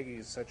think Peggy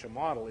is such a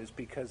model, is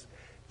because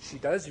she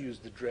does use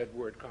the dread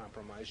word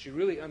compromise. She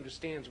really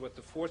understands what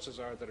the forces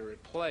are that are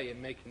at play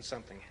in making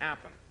something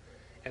happen.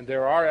 And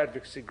there are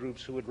advocacy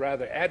groups who would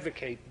rather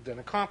advocate than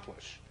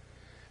accomplish.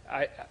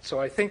 So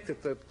I think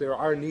that there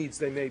are needs,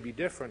 they may be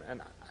different.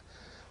 And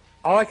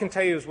all I can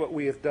tell you is what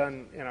we have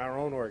done in our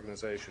own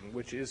organization,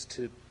 which is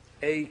to,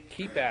 A,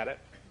 keep at it,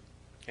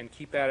 and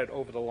keep at it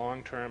over the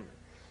long term.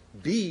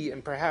 B,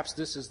 and perhaps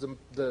this is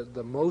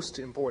the most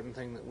important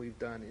thing that we've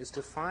done, is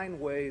to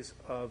find ways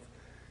of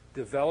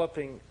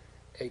developing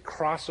a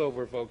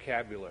crossover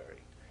vocabulary.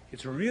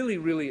 It's really,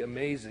 really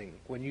amazing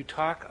when you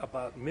talk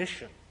about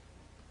mission,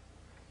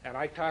 and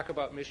I talk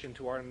about mission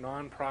to our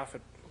nonprofit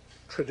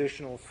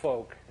traditional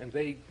folk, and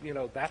they,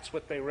 that's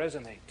what they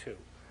resonate to.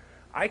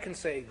 I can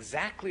say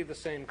exactly the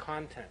same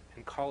content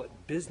and call it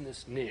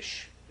business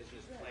niche.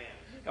 Business plan.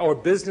 Or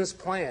business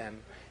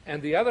plan.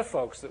 And the other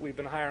folks that we've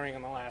been hiring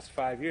in the last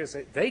 5 years,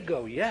 they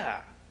go,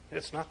 yeah,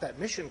 it's not that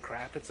mission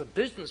crap, it's a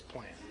business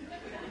plan.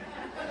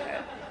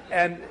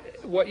 And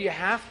what you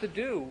have to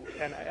do,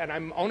 and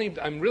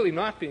I'm really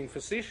not being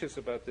facetious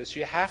about this,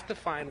 you have to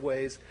find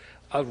ways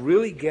of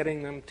really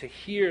getting them to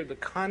hear the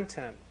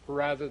content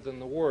rather than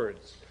the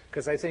words.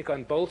 Because I think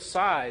on both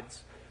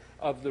sides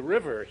of the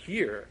river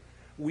here,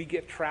 we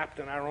get trapped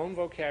in our own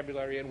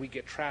vocabulary and we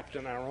get trapped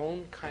in our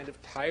own kind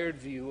of tired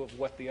view of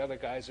what the other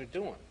guys are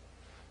doing.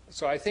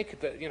 So I think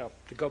that,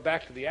 to go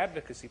back to the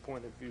advocacy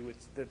point of view,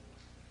 it's that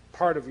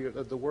part of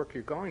the work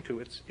you're going to,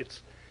 it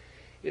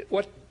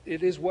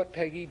is what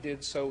Peggy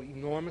did so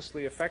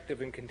enormously effective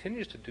and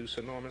continues to do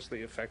so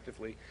enormously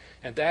effectively,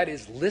 and that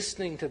is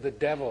listening to the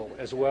devil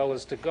as well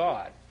as to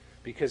God.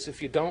 Because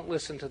if you don't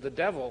listen to the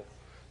devil,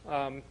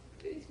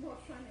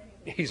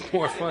 he's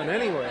more fun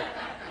anyway.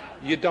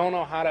 You don't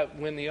know how to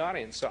win the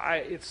audience. So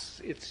it's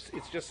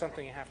just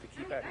something you have to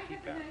keep at and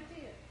keep at. I have an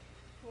idea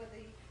for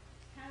the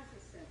Hazza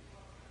Center.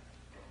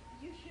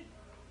 You should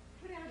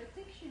put out a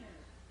dictionary.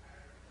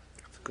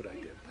 That's a good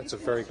idea. That's a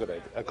very good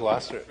idea. A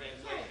glossary.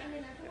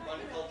 One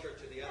culture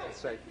to the other.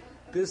 That's right.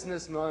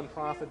 Business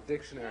nonprofit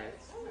dictionary.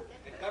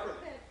 And government.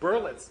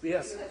 Berlitz,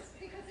 yes.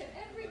 Because at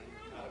every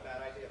panel, Not a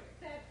bad idea.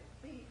 that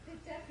the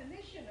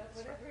definition of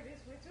whatever it is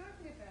we're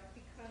talking about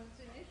becomes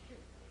an issue.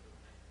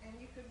 And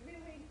you could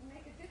really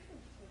make a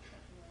difference with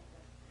something like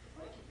that.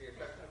 Thank you for your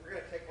question.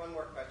 We're going to take one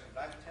more question,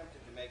 but I'm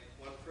tempted to make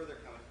one further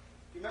comment.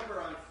 Do you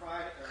remember on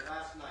Friday or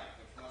last night,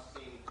 which must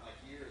seem like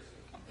years ago,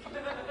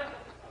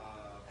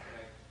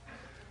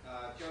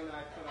 Joe and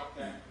I put up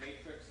that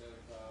matrix of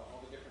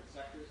all the different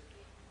sectors,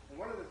 and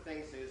one of the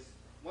things is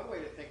one way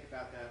to think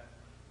about that.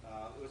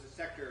 It was a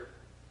sector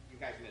you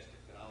guys missed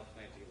it, but I'll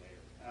explain to you later.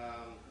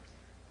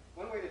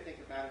 One way to think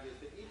about it is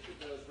that each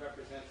of those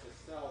represents a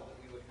cell that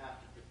we would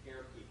have to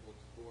prepare people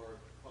for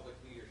public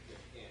leadership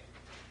in,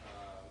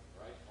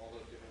 right? All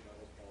those different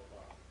levels, blah,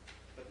 blah, blah.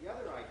 But the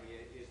other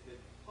idea is that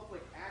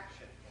public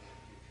action in the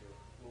future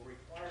will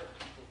require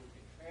people who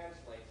can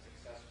translate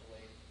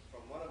successfully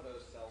from one of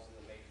those cells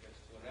in the matrix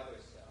to another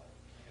cell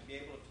and be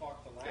able to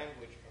talk the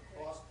language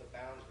across the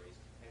boundaries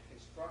and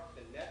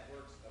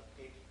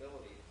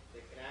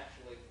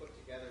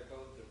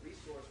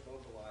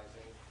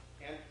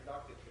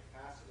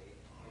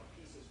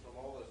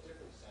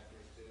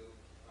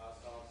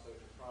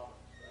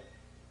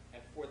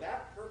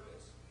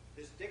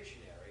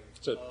dictionary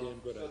It's a damn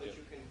good so idea. that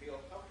you can feel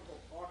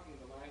comfortable talking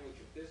the language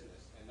of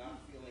business and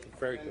not feeling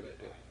Very good offended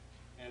idea. by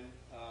it. And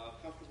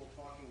comfortable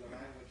talking the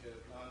language of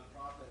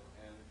nonprofit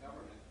and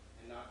government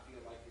and not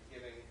feel like you're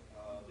giving,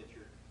 that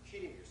you're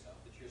cheating yourself,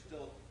 that you're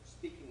still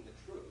speaking the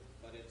truth,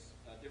 but it's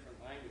a different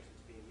language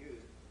that's being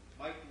used,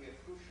 might be a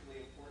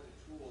crucially important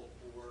tool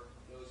for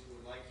those who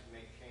would like to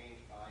make change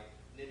by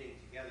knitting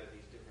together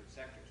these different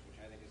sectors, which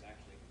I think is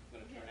actually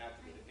going to turn out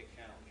to be the big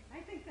challenge.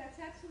 I think that's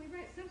absolutely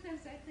right.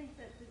 Sometimes I think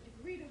that the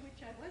degree to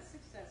which I was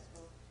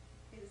successful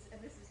is, and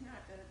this is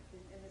not,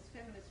 in this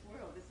feminist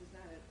world, this is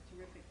not a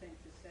terrific thing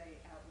to say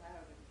out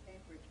loud in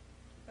Cambridge,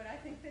 but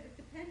I think that it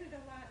depended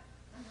a lot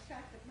on the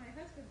fact that my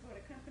husband brought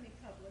a company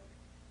public,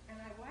 and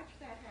I watched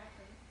that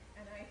happen,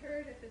 and I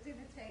heard at the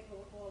dinner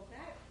table all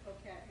that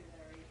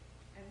vocabulary,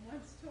 and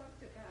once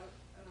talked about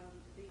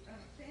the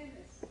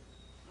unfairness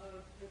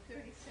of the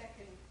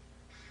 30-second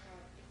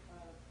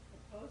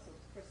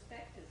proposals,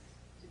 prospectus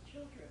to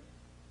children,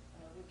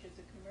 which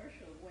is a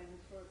commercial, when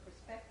for a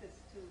prospectus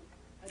to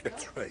adults,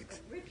 That's right.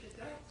 rich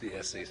adults, The when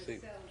you're SEC.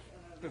 gonna sell,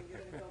 when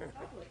you're going to go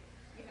public,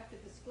 you have to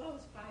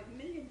disclose 5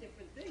 million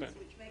different things, Right.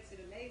 which makes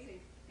it amazing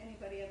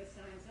anybody ever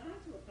signs on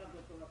to a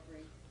public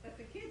offering. But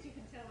for kids, you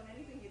can tell them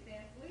anything you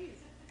damn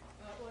please,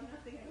 or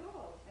nothing at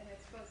all, and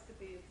it's supposed to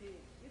be a deal.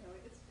 You know,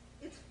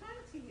 it's fun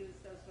to use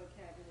those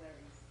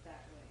vocabularies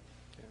that way.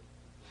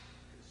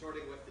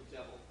 Consorting with the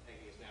devil,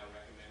 Peggy is now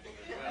recommending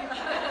as well.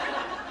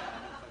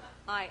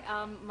 Hi,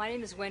 my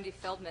name is Wendy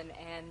Feldman,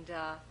 and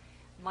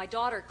my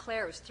daughter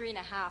Claire, who's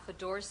 3.5,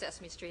 adores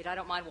Sesame Street. I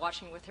don't mind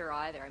watching with her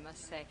either, I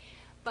must say.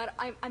 But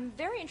I'm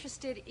very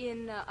interested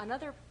in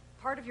another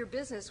part of your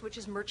business, which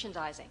is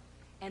merchandising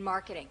and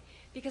marketing,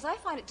 because I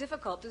find it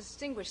difficult to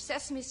distinguish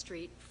Sesame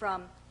Street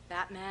from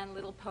Batman,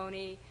 Little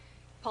Pony,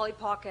 Polly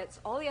Pockets,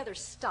 all the other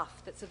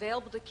stuff that's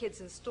available to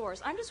kids in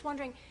stores. I'm just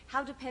wondering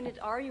how dependent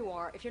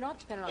if you're not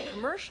dependent on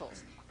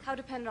commercials, how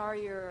dependent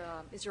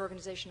is your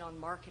organization on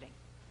marketing?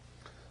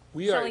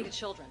 Selling to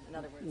children, in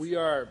other words. We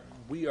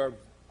are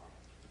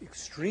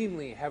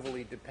extremely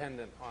heavily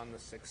dependent on the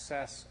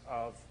success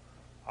of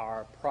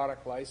our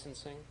product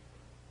licensing,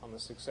 on the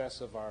success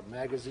of our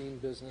magazine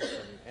business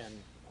and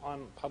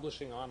on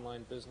publishing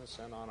online business,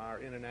 and on our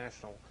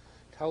international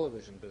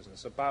television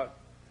business.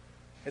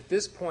 At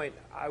this point,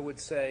 I would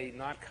say,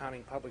 not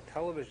counting public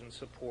television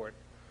support,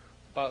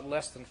 about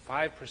less than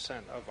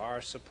 5% of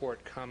our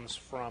support comes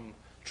from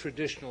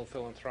traditional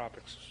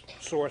philanthropic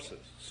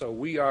sources. So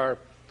we are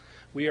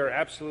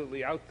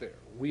absolutely out there.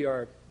 We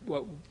are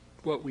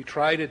what we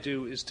try to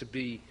do is to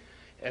be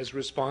as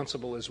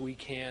responsible as we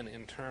can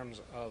in terms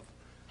of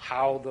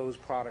how those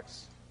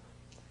products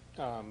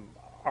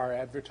are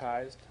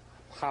advertised,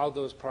 how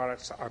those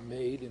products are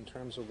made in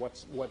terms of what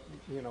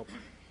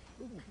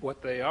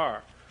they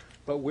are.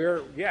 But we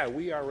are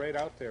right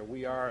out there.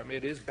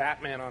 It is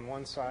Batman on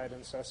one side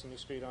and Sesame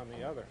Street on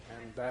the other,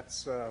 and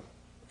that's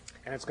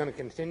and it's going to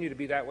continue to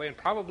be that way, and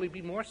probably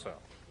be more so.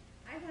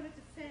 I want to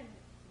defend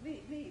the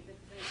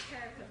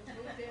character who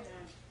moved in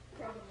on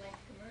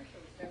program-length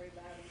commercials very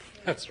loud and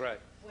clear. That's right.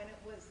 When it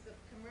was the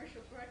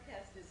commercial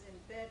broadcasters in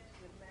bed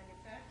with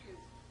manufacturers,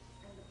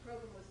 and the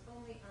program was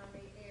only on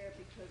the air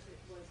because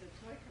it was a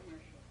toy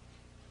commercial.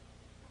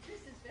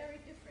 This is very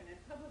different, and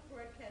public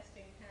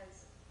broadcasting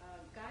has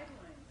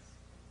guidelines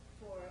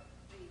for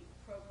the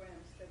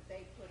programs that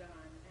they put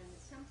on, and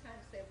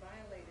sometimes they're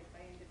violated by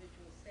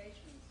individual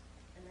stations,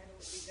 and then it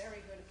would be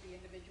very good if the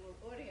individual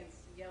audience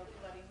yelled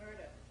bloody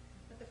murder.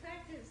 But the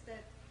fact is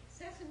that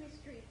Sesame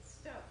Street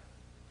stuff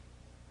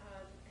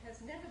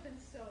has never been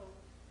sold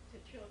to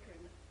children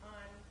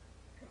on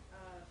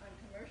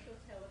commercial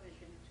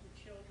television to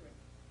children.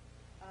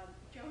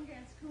 Joan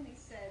Gans Cooney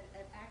said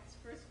at ACT's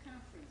first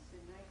conference in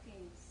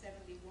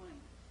 1971,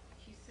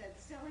 she said,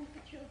 selling to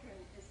children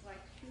is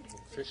like shooting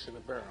Fish in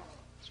a barrel.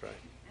 That's right.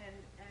 And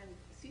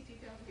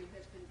CTW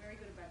has been very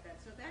good about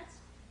that. So that's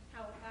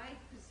how I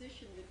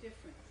position the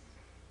difference.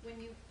 When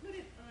you put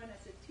it on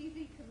as a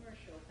TV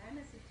commercial and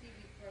as a TV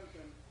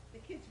program,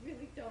 the kids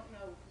really don't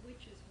know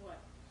which is what.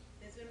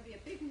 There's going to be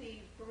a big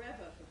need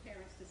forever for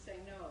parents to say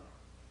no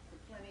for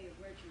plenty of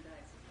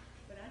merchandising.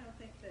 But I don't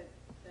think that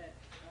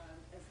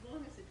as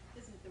long as it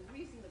isn't the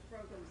reason the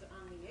program's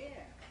on the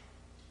air,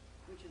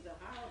 which is a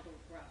horrible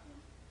problem,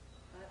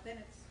 then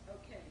it's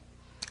okay.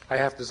 I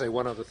have to say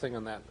one other thing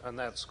on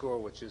that score,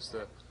 which is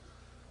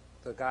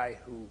the guy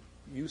who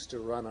used to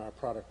run our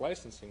product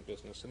licensing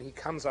business, and he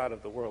comes out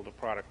of the world of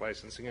product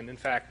licensing, and in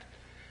fact,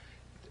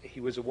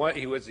 he's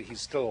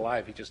still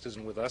alive. He just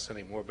isn't with us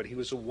anymore. But he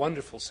was a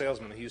wonderful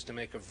salesman. He used to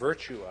make a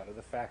virtue out of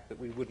the fact that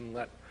we wouldn't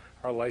let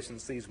our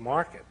licensees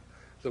market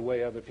the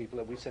way other people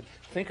did. We said,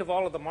 think of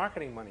all of the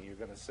marketing money you're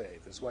going to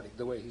save. Is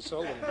the way he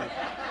sold them.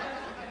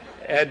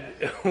 And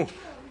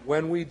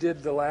when we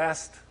did the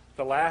last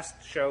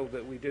show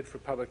that we did for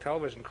public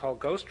television called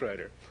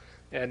Ghostwriter,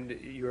 and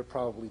you're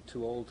probably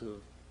too old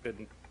to have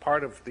been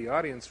part of the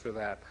audience for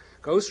that.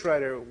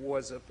 Ghostwriter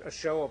was a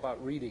show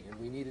about reading, and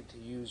we needed to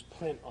use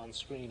print on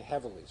screen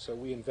heavily. So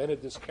we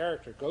invented this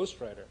character,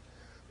 Ghostwriter,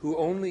 who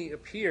only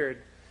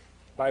appeared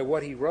by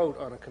what he wrote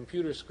on a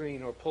computer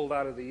screen or pulled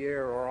out of the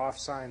air or off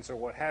signs or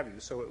what have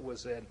you. So it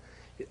was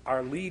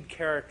our lead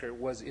character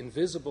was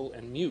invisible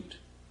and mute.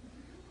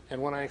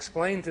 And when I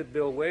explained to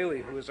Bill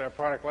Whaley, who is our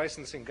product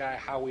licensing guy,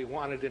 how we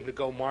wanted him to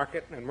go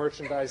market and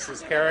merchandise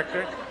this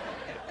character,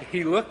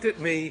 he looked at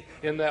me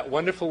in that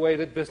wonderful way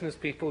that business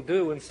people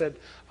do and said,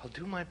 "I'll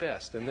do my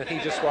best." And then he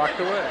just walked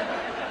away.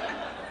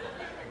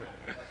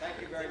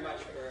 Thank you very much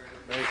for...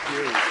 Thank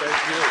you.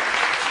 Thank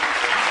you.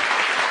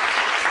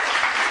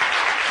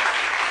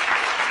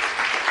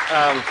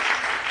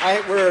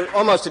 We're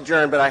almost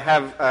adjourned, but I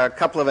have a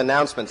couple of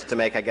announcements to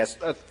make, I guess.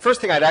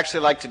 First thing I'd actually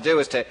like to do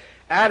is to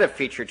add a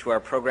feature to our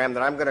program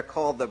that I'm going to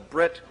call the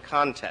Brit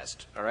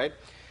Contest, all right?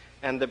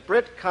 And the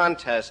Brit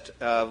Contest,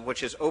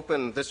 which is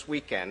open this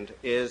weekend,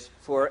 is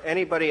for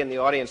anybody in the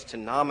audience to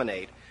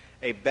nominate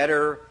a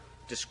better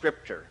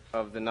descriptor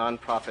of the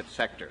nonprofit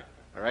sector,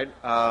 all right?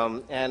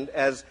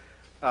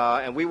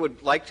 And we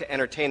would like to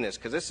entertain this,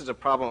 because this is a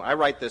problem. I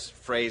write this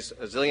phrase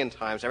a zillion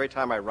times. Every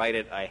time I write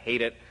it, I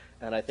hate it,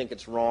 and I think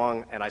it's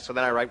wrong. And so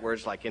then I write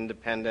words like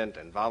independent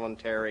and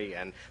voluntary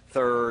and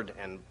third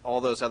and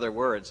all those other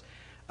words.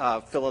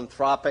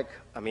 Philanthropic,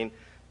 and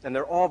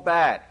they're all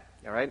bad,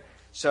 all right?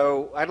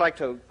 So I'd like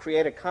to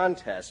create a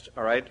contest,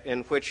 all right,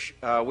 in which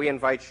we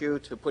invite you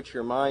to put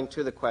your mind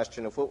to the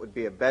question of what would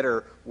be a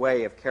better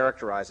way of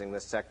characterizing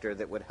this sector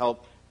that would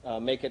help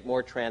make it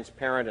more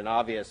transparent and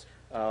obvious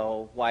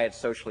why it's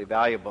socially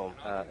valuable,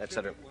 et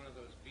cetera. One of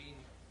those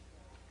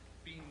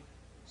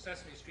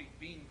Sesame Street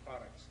bean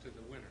products to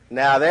the winner.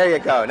 Now, there you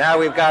go. Now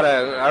we've got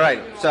all right,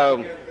 so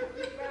we...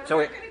 I'm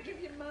going to give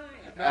you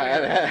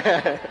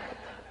mine.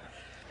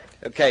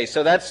 Okay,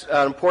 so that's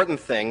an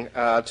important thing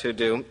to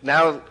do.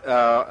 Now,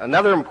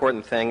 another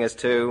important thing is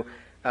to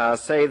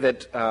say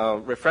that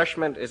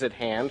refreshment is at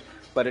hand,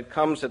 but it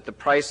comes at the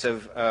price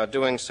of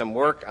doing some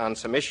work on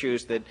some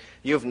issues that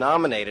you've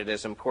nominated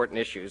as important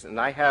issues. And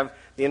I have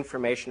the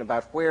information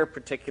about where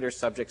particular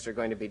subjects are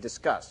going to be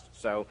discussed.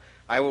 So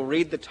I will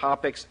read the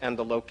topics and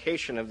the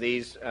location of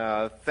these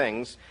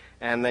things,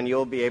 and then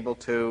you'll be able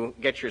to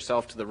get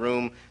yourself to the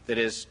room that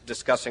is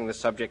discussing the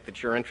subject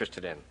that you're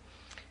interested in.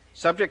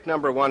 Subject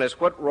number 1 is,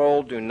 what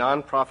role do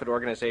nonprofit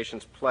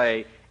organizations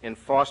play in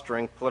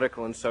fostering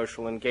political and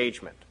social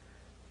engagement?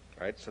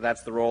 All right, so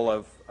that's the role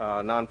of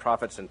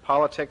nonprofits in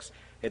politics.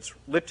 It's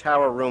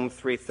Littauer Room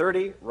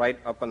 330, right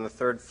up on the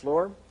 3rd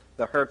floor,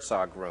 the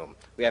Herzog Room.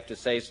 We have to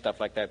say stuff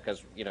like that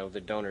because,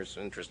 the donors'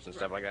 interest and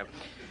stuff like that.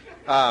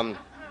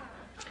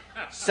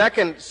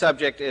 Second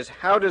subject is,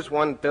 how does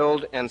one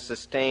build and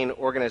sustain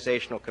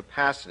organizational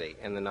capacity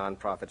in the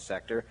nonprofit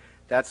sector?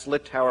 That's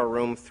Littauer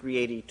Room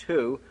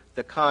 382,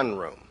 the Kahn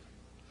Room.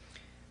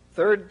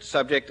 Third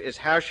subject is,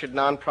 how should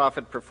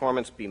nonprofit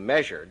performance be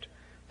measured?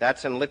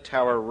 That's in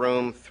Littauer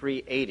Room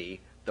 380,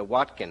 the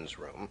Watkins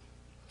Room.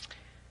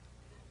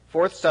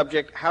 Fourth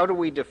subject, how do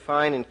we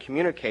define and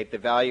communicate the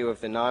value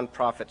of the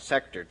nonprofit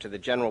sector to the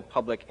general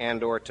public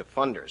and or to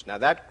funders? Now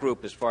that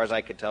group, as far as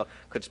I could tell,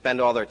 could spend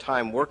all their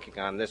time working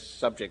on this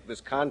subject, this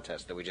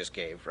contest that we just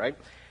gave, right?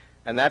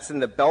 And that's in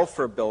the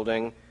Belfer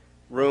Building,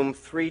 Room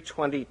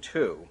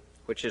 322,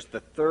 which is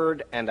the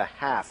 3rd and a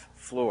half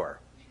floor.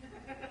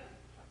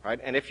 Right?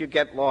 And if you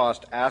get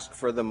lost, ask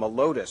for the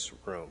Maliotis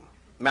Room.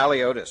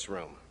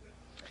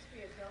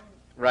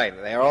 Right,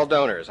 they are all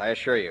donors, I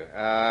assure you.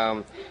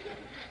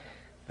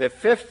 The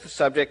fifth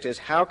subject is,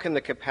 how can the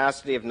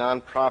capacity of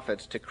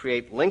nonprofits to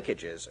create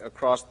linkages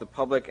across the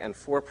public and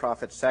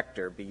for-profit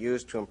sector be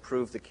used to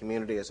improve the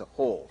community as a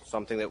whole?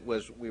 Something that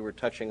we were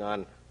touching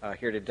on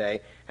here today.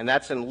 And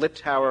that's in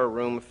Littauer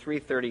Room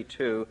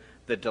 332,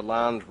 the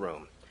DeLand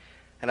Room.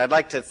 And I'd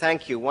like to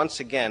thank you once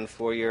again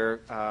for your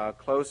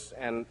close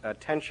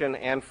attention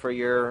and for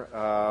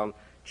your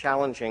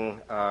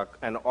challenging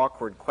and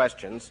awkward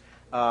questions,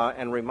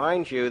 and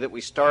remind you that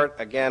we start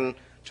again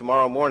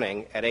tomorrow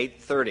morning at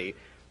 8:30.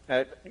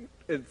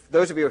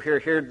 Those of you who are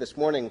here this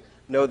morning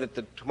know that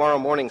the tomorrow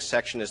morning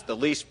section is the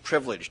least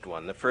privileged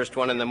one, the first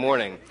one in the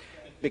morning,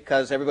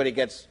 because everybody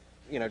gets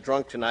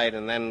drunk tonight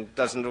and then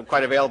doesn't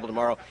quite available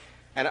tomorrow.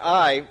 And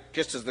I,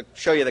 just as to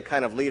show you the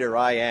kind of leader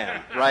I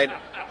am, right,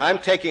 I'm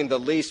taking the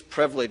least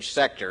privileged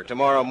sector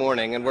tomorrow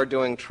morning, and we're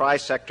doing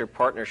tri-sector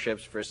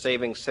partnerships for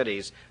Saving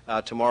Cities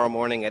tomorrow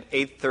morning at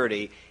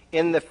 8:30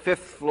 in the 5th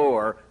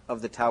floor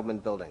of the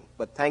Taubman Building.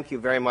 But thank you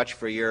very much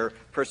for your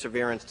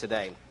perseverance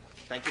today.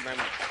 Thank you very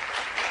much.